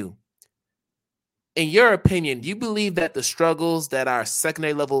from you, in your opinion, do you believe that the struggles that our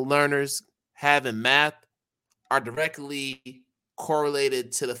secondary level learners have in math are directly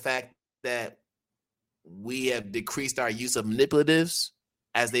correlated to the fact that we have decreased our use of manipulatives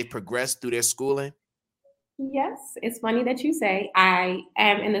as they progress through their schooling? Yes, it's funny that you say I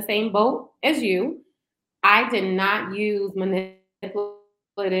am in the same boat as you. I did not use manipulatives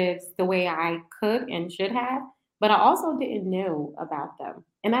the way I could and should have, but I also didn't know about them.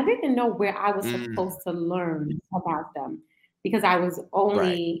 And I didn't know where I was Mm, supposed to learn about them because right. I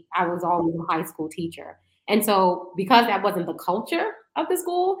was always a high school teacher. And so because that wasn't the culture of the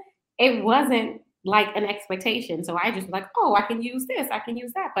school, it wasn't like an expectation. So I just like, oh, I can use this, I can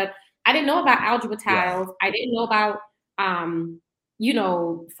use that. But I didn't know about algebra Right. tiles. I didn't know about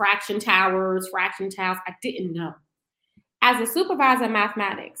fraction towers, fraction tiles. I didn't know. As a supervisor of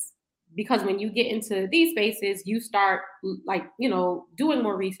mathematics, because when you get into these spaces, you start like, doing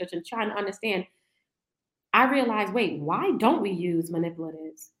more research and trying to understand. I realized, wait, why don't we use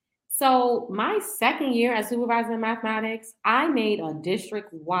manipulatives? So my second year as supervisor in mathematics, I made a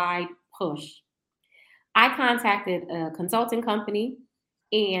district-wide push. I contacted a consulting company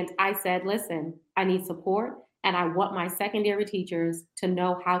and I said, listen, I need support and I want my secondary teachers to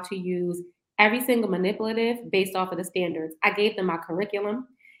know how to use every single manipulative based off of the standards. I gave them my curriculum.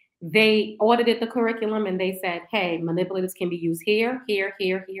 They audited the curriculum and they said, hey, manipulatives can be used here, here,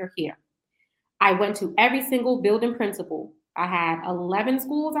 here, here, here. I went to every single building principal. I had 11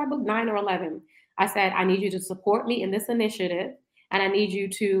 schools, I believe, 9 or 11. I said, I need you to support me in this initiative, and I need you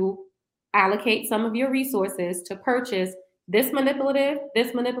to allocate some of your resources to purchase this manipulative,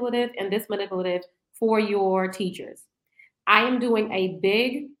 and this manipulative for your teachers. I am doing a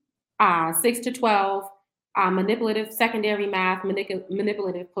big 6 to 12 manipulative secondary math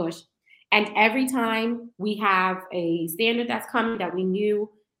manipulative push. And every time we have a standard that's coming that we knew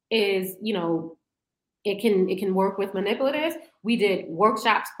is, it can work with manipulatives. We did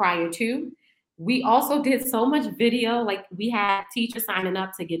workshops prior to. We also did so much video, like we had teachers signing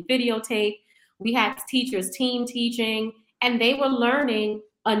up to get videotape. We had teachers team teaching, and they were learning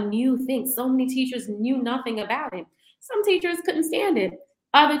a new thing. So many teachers knew nothing about it. Some teachers couldn't stand it.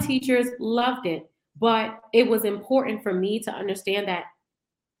 Other teachers loved it. But it was important for me to understand that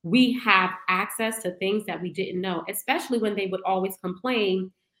we have access to things that we didn't know, especially when they would always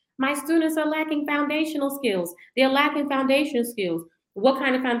complain, my students are lacking foundational skills. They're lacking foundational skills. What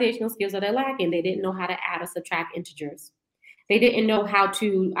kind of foundational skills are they lacking? They didn't know how to add or subtract integers. They didn't know how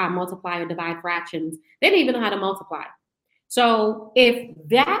to multiply or divide fractions. They didn't even know how to multiply. So if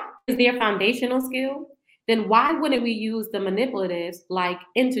that is their foundational skill, then why wouldn't we use the manipulatives like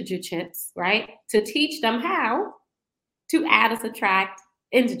integer chits, right, to teach them how to add or subtract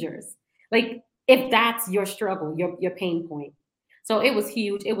integers? Like if that's your struggle, your pain point. So it was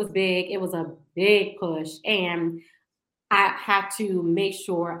huge. It was big. It was a big push. And I had to make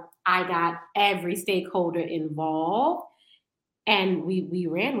sure I got every stakeholder involved and we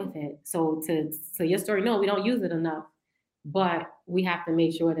ran with it. So to your story, no, we don't use it enough. But we have to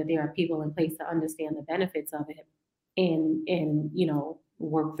make sure that there are people in place to understand the benefits of it and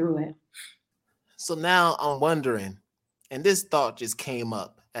work through it. So now I'm wondering, and this thought just came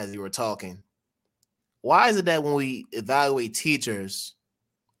up as you were talking. Why is it that when we evaluate teachers,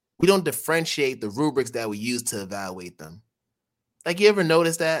 we don't differentiate the rubrics that we use to evaluate them? Like, you ever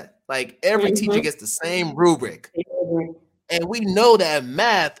notice that? Like, every teacher gets the same rubric. And we know that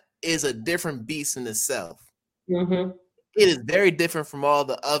math is a different beast in itself. Mm-hmm. It is very different from all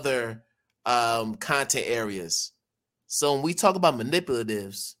the other content areas. So when we talk about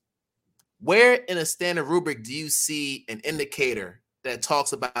manipulatives, where in a standard rubric do you see an indicator that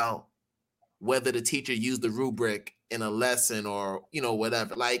talks about whether the teacher used the rubric in a lesson or,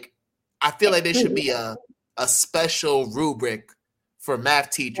 whatever? Like, I feel like there should be a special rubric for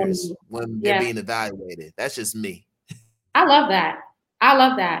math teachers when they're being evaluated. That's just me. I love that. I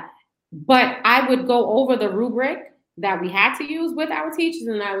love that. But I would go over the rubric that we had to use with our teachers,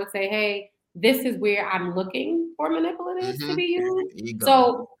 and I would say, hey, this is where I'm looking for manipulatives to be used.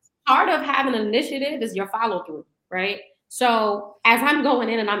 So part of having an initiative is your follow through, right? So as I'm going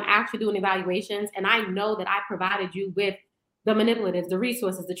in and I'm actually doing evaluations, and I know that I provided you with the manipulatives, the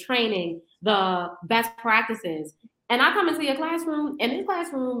resources, the training, the best practices, and I come into your classroom, and this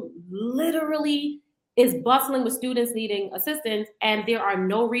classroom literally is bustling with students needing assistance, and there are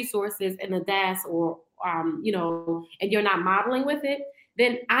no resources in the desk or and you're not modeling with it,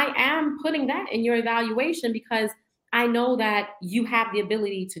 then I am putting that in your evaluation because I know that you have the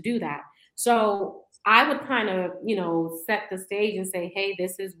ability to do that. So I would kind of, set the stage and say, hey,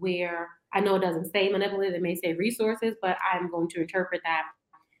 this is where I know it doesn't say manipulative, it may say resources, but I'm going to interpret that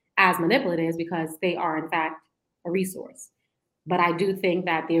as manipulatives because they are in fact a resource. But I do think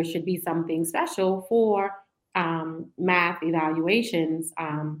that there should be something special for math evaluations.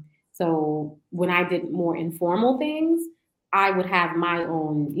 So when I did more informal things, I would have my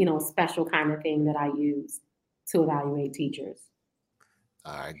own, special kind of thing that I use to evaluate teachers.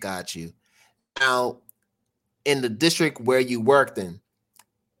 All right, got you. Now, in the district where you worked in,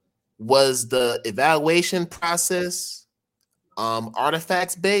 was the evaluation process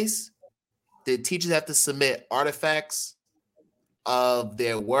artifacts based? Did teachers have to submit artifacts of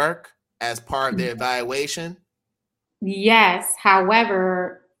their work as part of their evaluation? Yes.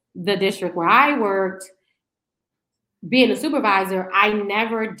 However, the district where I worked, being a supervisor, I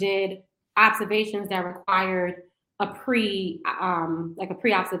never did observations that required like a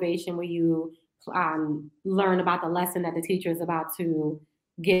pre-observation where you learn about the lesson that the teacher is about to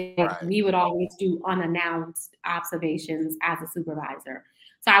give. Like, Right. we would always do unannounced observations as a supervisor.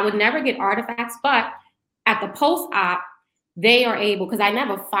 So I would never get artifacts, but at the post-op, they are able, because I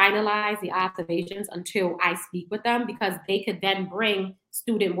never finalize the observations until I speak with them, because they could then bring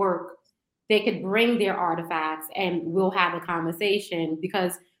student work, they could bring their artifacts, and we'll have a conversation,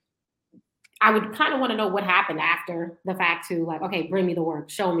 because I would kind of want to know what happened after the fact too. Like, okay, bring me the work,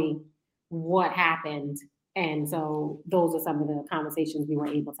 show me what happened. And so those are some of the conversations we were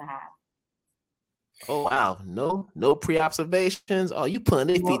able to have. Oh wow, no pre-observations. Oh, you putting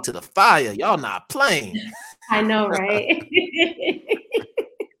their feet to the fire. Y'all not playing. I know, right?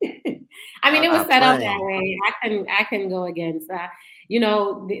 I mean, Y'all it was not set up that playing. way. I couldn't go against that.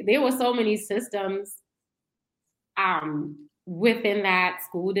 There were so many systems within that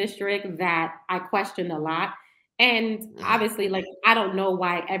school district that I questioned a lot. And obviously, like, I don't know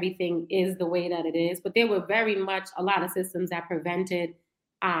why everything is the way that it is, but there were very much a lot of systems that prevented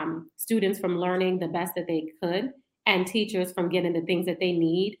students from learning the best that they could, and teachers from getting the things that they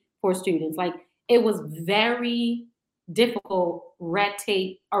need for students. Like, it was very difficult red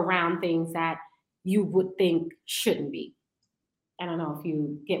tape around things that you would think shouldn't be. I don't know if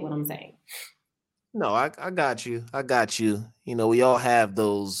you get what I'm saying. No, I got you. I got you. You know, we all have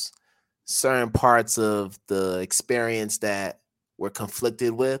those certain parts of the experience that we're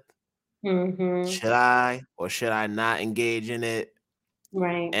conflicted with. Mm-hmm. Should I or should I not engage in it?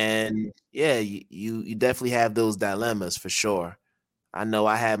 Right. And yeah, you definitely have those dilemmas for sure. I know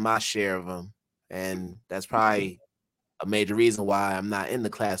I had my share of them, and that's probably a major reason why I'm not in the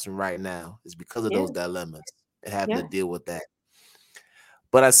classroom right now, is because of Yeah. those dilemmas and having to Yeah. deal with that.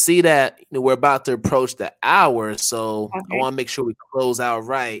 But I see that we're about to approach the hour, so I Okay. want to make sure we close out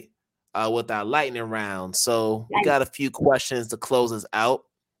right with our lightning round. So we Right. got a few questions to close us out.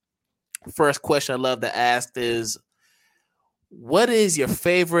 First question I love to ask is, what is your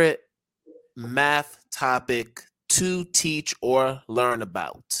favorite math topic to teach or learn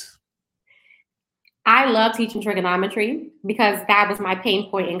about? I love teaching trigonometry because that was my pain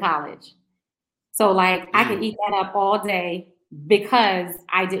point in college. So, like, I could Mm, eat that up all day because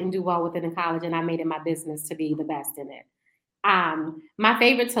I didn't do well with it in college, and I made it my business to be the best in it. My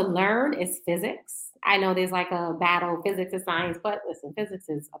favorite to learn is physics. I know there's like a battle, physics and science, but listen, physics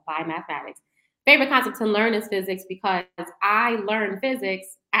is applied mathematics. Favorite concept to learn is physics because I learned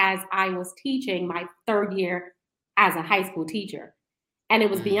physics as I was teaching my third year as a high school teacher. And it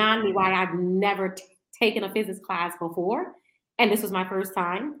was mm. beyond me why I've never taken a physics class before. And this was my first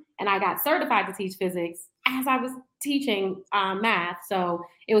time. And I got certified to teach physics as I was teaching math. So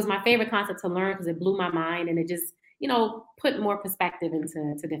it was my favorite concept to learn because it blew my mind, and it just, put more perspective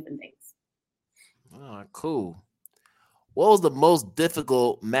into different things. All right, cool. What was the most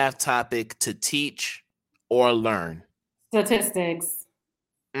difficult math topic to teach or learn? Statistics.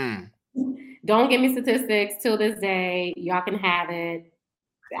 Mm. Don't give me statistics till this day. Y'all can have it.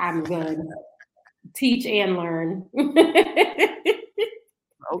 I'm good. Teach and learn.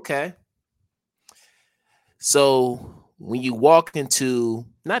 Okay. So when you walk into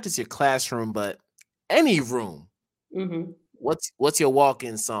not just your classroom, but any room, hmm what's your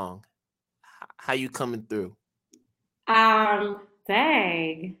walk-in song? How you coming through?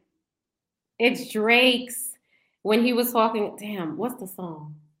 Dang. It's Drake's when he was talking. Damn, what's the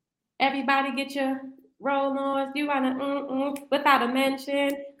song? Everybody get your roll on. You wanna without a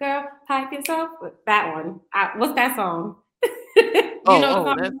mention, girl, pipe yourself. That one. What's that song? You know the Oh,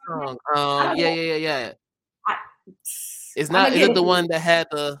 song? that song. I don't Yeah, know. yeah, yeah, yeah. I, It's I'm not. gonna Is get it it. the one that had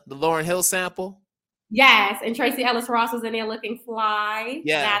the Lauryn Hill sample? Yes, and Tracy Ellis Ross was in there looking fly.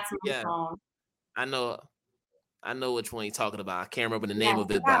 Yeah, That's my yeah. song. I know. I know which one you're talking about. I can't remember the name Yes,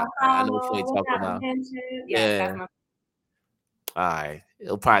 of it, without but a I know which one follow, you're talking without a about. mention. Yes, that's Yeah. my. All right.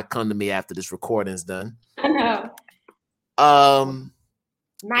 It'll probably come to me after this recording's done. I know. Um,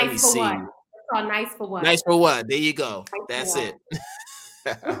 let me Nice for what? see. It's called Nice for What? Nice for what? There you go. Nice That's for it.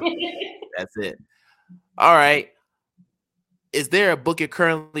 what? That's it. All right. Is there a book you're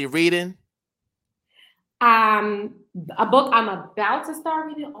currently reading? Um, a book I'm about to start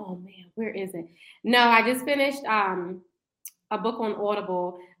reading. Oh man, where is it? No, I just finished a book on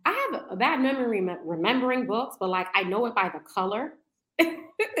Audible. I have a bad memory remembering books, but like I know it by the color.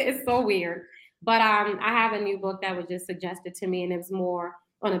 It's so weird. But I have a new book that was just suggested to me, and it was more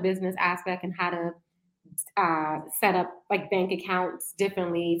on a business aspect and how to set up like bank accounts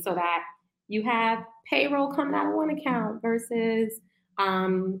differently so that you have payroll coming out of one account versus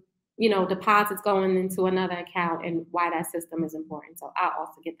deposits going into another account, and why that system is important. So I'll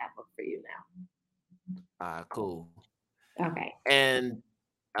also get that book for you Cool. now. Okay. And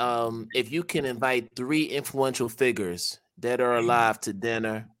if you can invite 3 influential figures that are alive to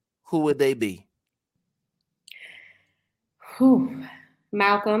dinner, who would they be?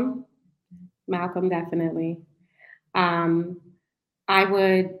 Malcolm, definitely. I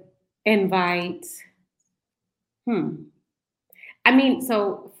would invite.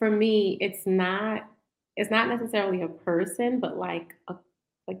 So for me, it's not necessarily a person, but like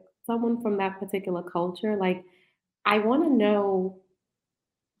someone from that particular culture. Like, I want to know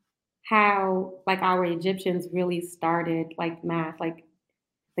how like our Egyptians really started like math, like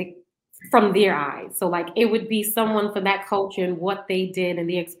from their eyes. So like it would be someone from that culture and what they did and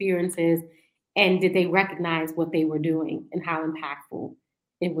the experiences, and did they recognize what they were doing and how impactful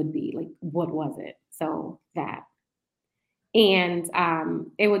it would be? Like, what was it? So that. And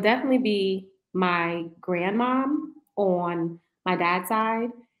it would definitely be my grandmom on my dad's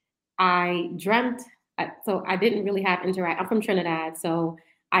side. I dreamt, so I didn't really have I'm from Trinidad, so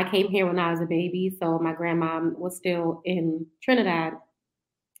I came here when I was a baby. So my grandmom was still in Trinidad.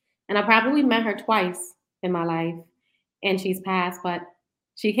 And I probably met her twice in my life, and she's passed, but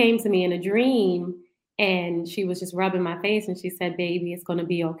she came to me in a dream and she was just rubbing my face and she said, "Baby, it's going to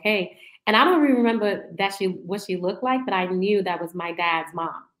be okay." And I don't even remember what she looked like, but I knew that was my dad's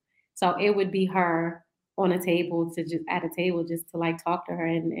mom. So it would be her on a table at a table just to like talk to her,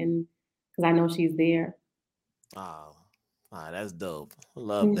 and because I know she's there. Oh, that's dope. I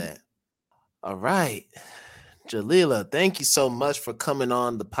love that. All right. Jalila, thank you so much for coming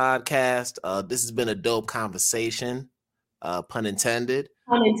on the podcast. This has been a dope conversation. Pun intended.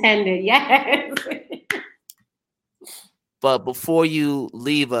 Pun intended, yes. But before you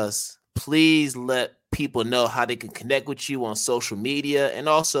leave us, please let people know how they can connect with you on social media, and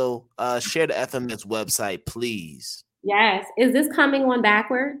also share the FMS website, please. Yes. Is this coming on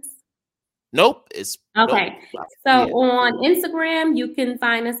backwards? Nope. It's okay. Nope. So on Instagram, you can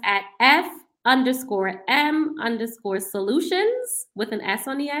find us at F_M_solutions with an S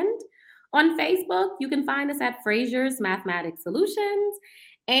on the end. On Facebook, you can find us at Fraser's Mathematics Solutions.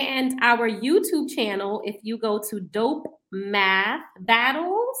 And our YouTube channel, if you go to Dope Math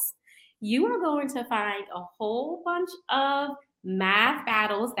Battles, you are going to find a whole bunch of math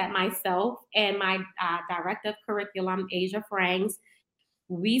battles that myself and my director of curriculum, Asia Franks,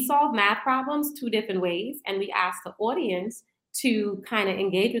 we solve math problems 2 different ways. And we ask the audience to kind of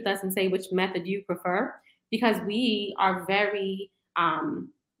engage with us and say which method you prefer, because we are very,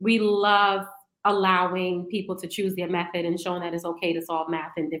 we love allowing people to choose their method and showing that it's okay to solve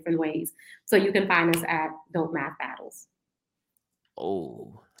math in different ways. So you can find us at Dope Math Battles.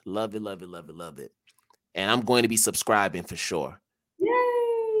 Oh, love it, love it, love it, love it. And I'm going to be subscribing for sure.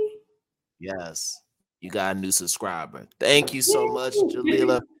 Yay! Yes, you got a new subscriber. Thank you so much,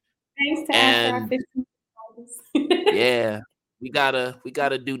 Jalila. Thanks to our 15 yeah, we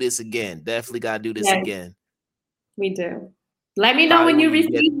gotta do this again. Definitely gotta do this again. We do. Let me know when you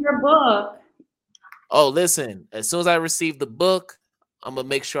receive your book. Oh, listen, as soon as I receive the book, I'm going to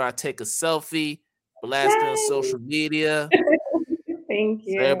make sure I take a selfie, blast it on social media. Thank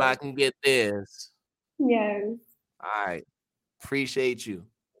you. So everybody can get theirs. Yes. All right. Appreciate you.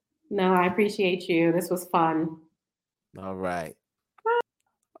 No, I appreciate you. This was fun. All right.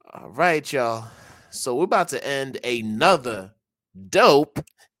 All right, y'all. So we're about to end another dope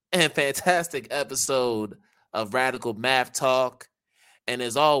and fantastic episode of Radical Math Talk. And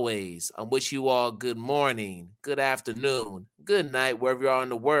as always, I wish you all good morning, good afternoon, good night, wherever you are in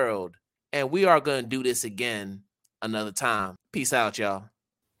the world. And we are going to do this again another time. Peace out, y'all.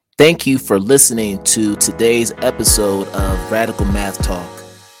 Thank you for listening to today's episode of Radical Math Talk.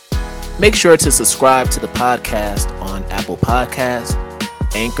 Make sure to subscribe to the podcast on Apple Podcasts,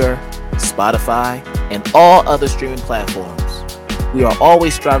 Anchor, Spotify, and all other streaming platforms. We are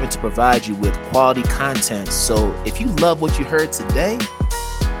always striving to provide you with quality content, so if you love what you heard today,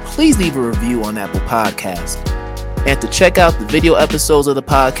 please leave a review on Apple Podcasts. And to check out the video episodes of the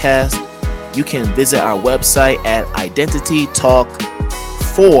podcast, you can visit our website at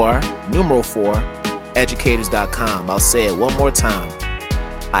identitytalk4educators.com. I'll say it one more time.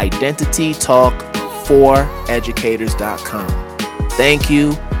 identitytalk4educators.com. Thank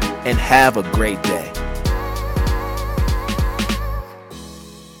you and have a great day.